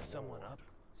 Mess someone up.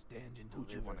 Stand and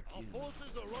deliver. Our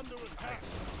forces are under attack.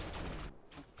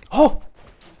 Oh!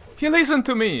 He listened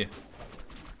to me!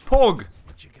 Pog!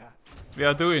 What you got? We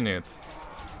are doing it.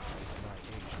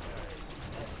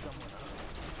 Mess someone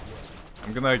up.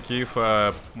 I'm gonna give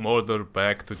Mordor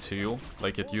back to Teal,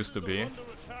 like it used to be, Under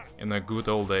attack. in the good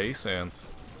old days, and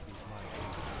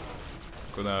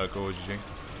gonna go GG.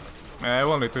 I have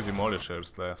only 2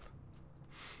 demolishers left.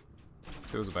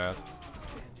 Feels bad.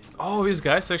 Oh, these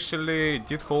guys actually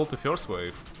did hold the first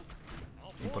wave.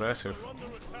 Impressive. Under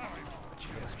attack. What you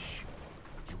got?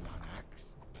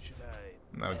 Should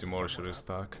I? Now mess demolisher someone is up?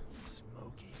 stuck.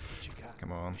 Smokey. What you got?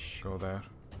 Come on, go there.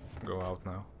 Go out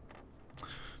now.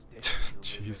 Stand and deliver.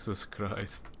 Jesus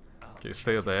Christ. I'll Okay,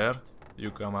 stay there. You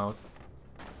come out.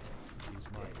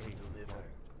 stand and deliver.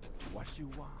 What you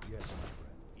want? yes, my friend.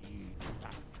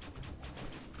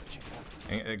 What you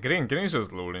got? And, Green is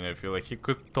just looting, I feel like he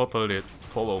could totally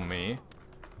follow me,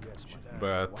 Yes, my friend.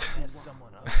 but Mess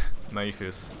someone up. Knife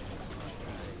is...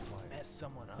 Mess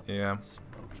someone up. Yeah.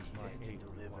 Smokey. Stand and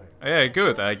deliver. Yeah,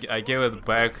 good. I gave it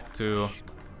back to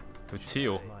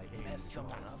Teal. Mess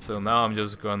someone up. So now I'm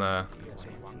just gonna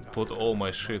put all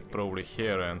my shit probably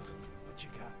here and What you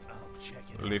got? I'll check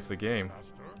it. leave the game.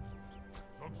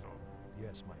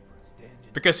 Yes, my friend. Stand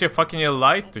and Because you fucking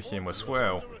lied to him as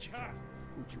well. what you got?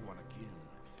 Who'd you wanna kill?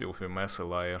 Filthy messy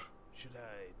liar. Should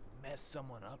I mess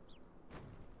someone up?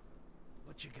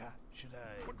 What you got? Should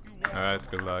I? Mess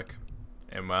Alright, good luck.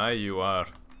 Am I? You are.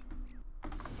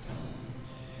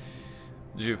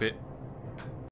 GP.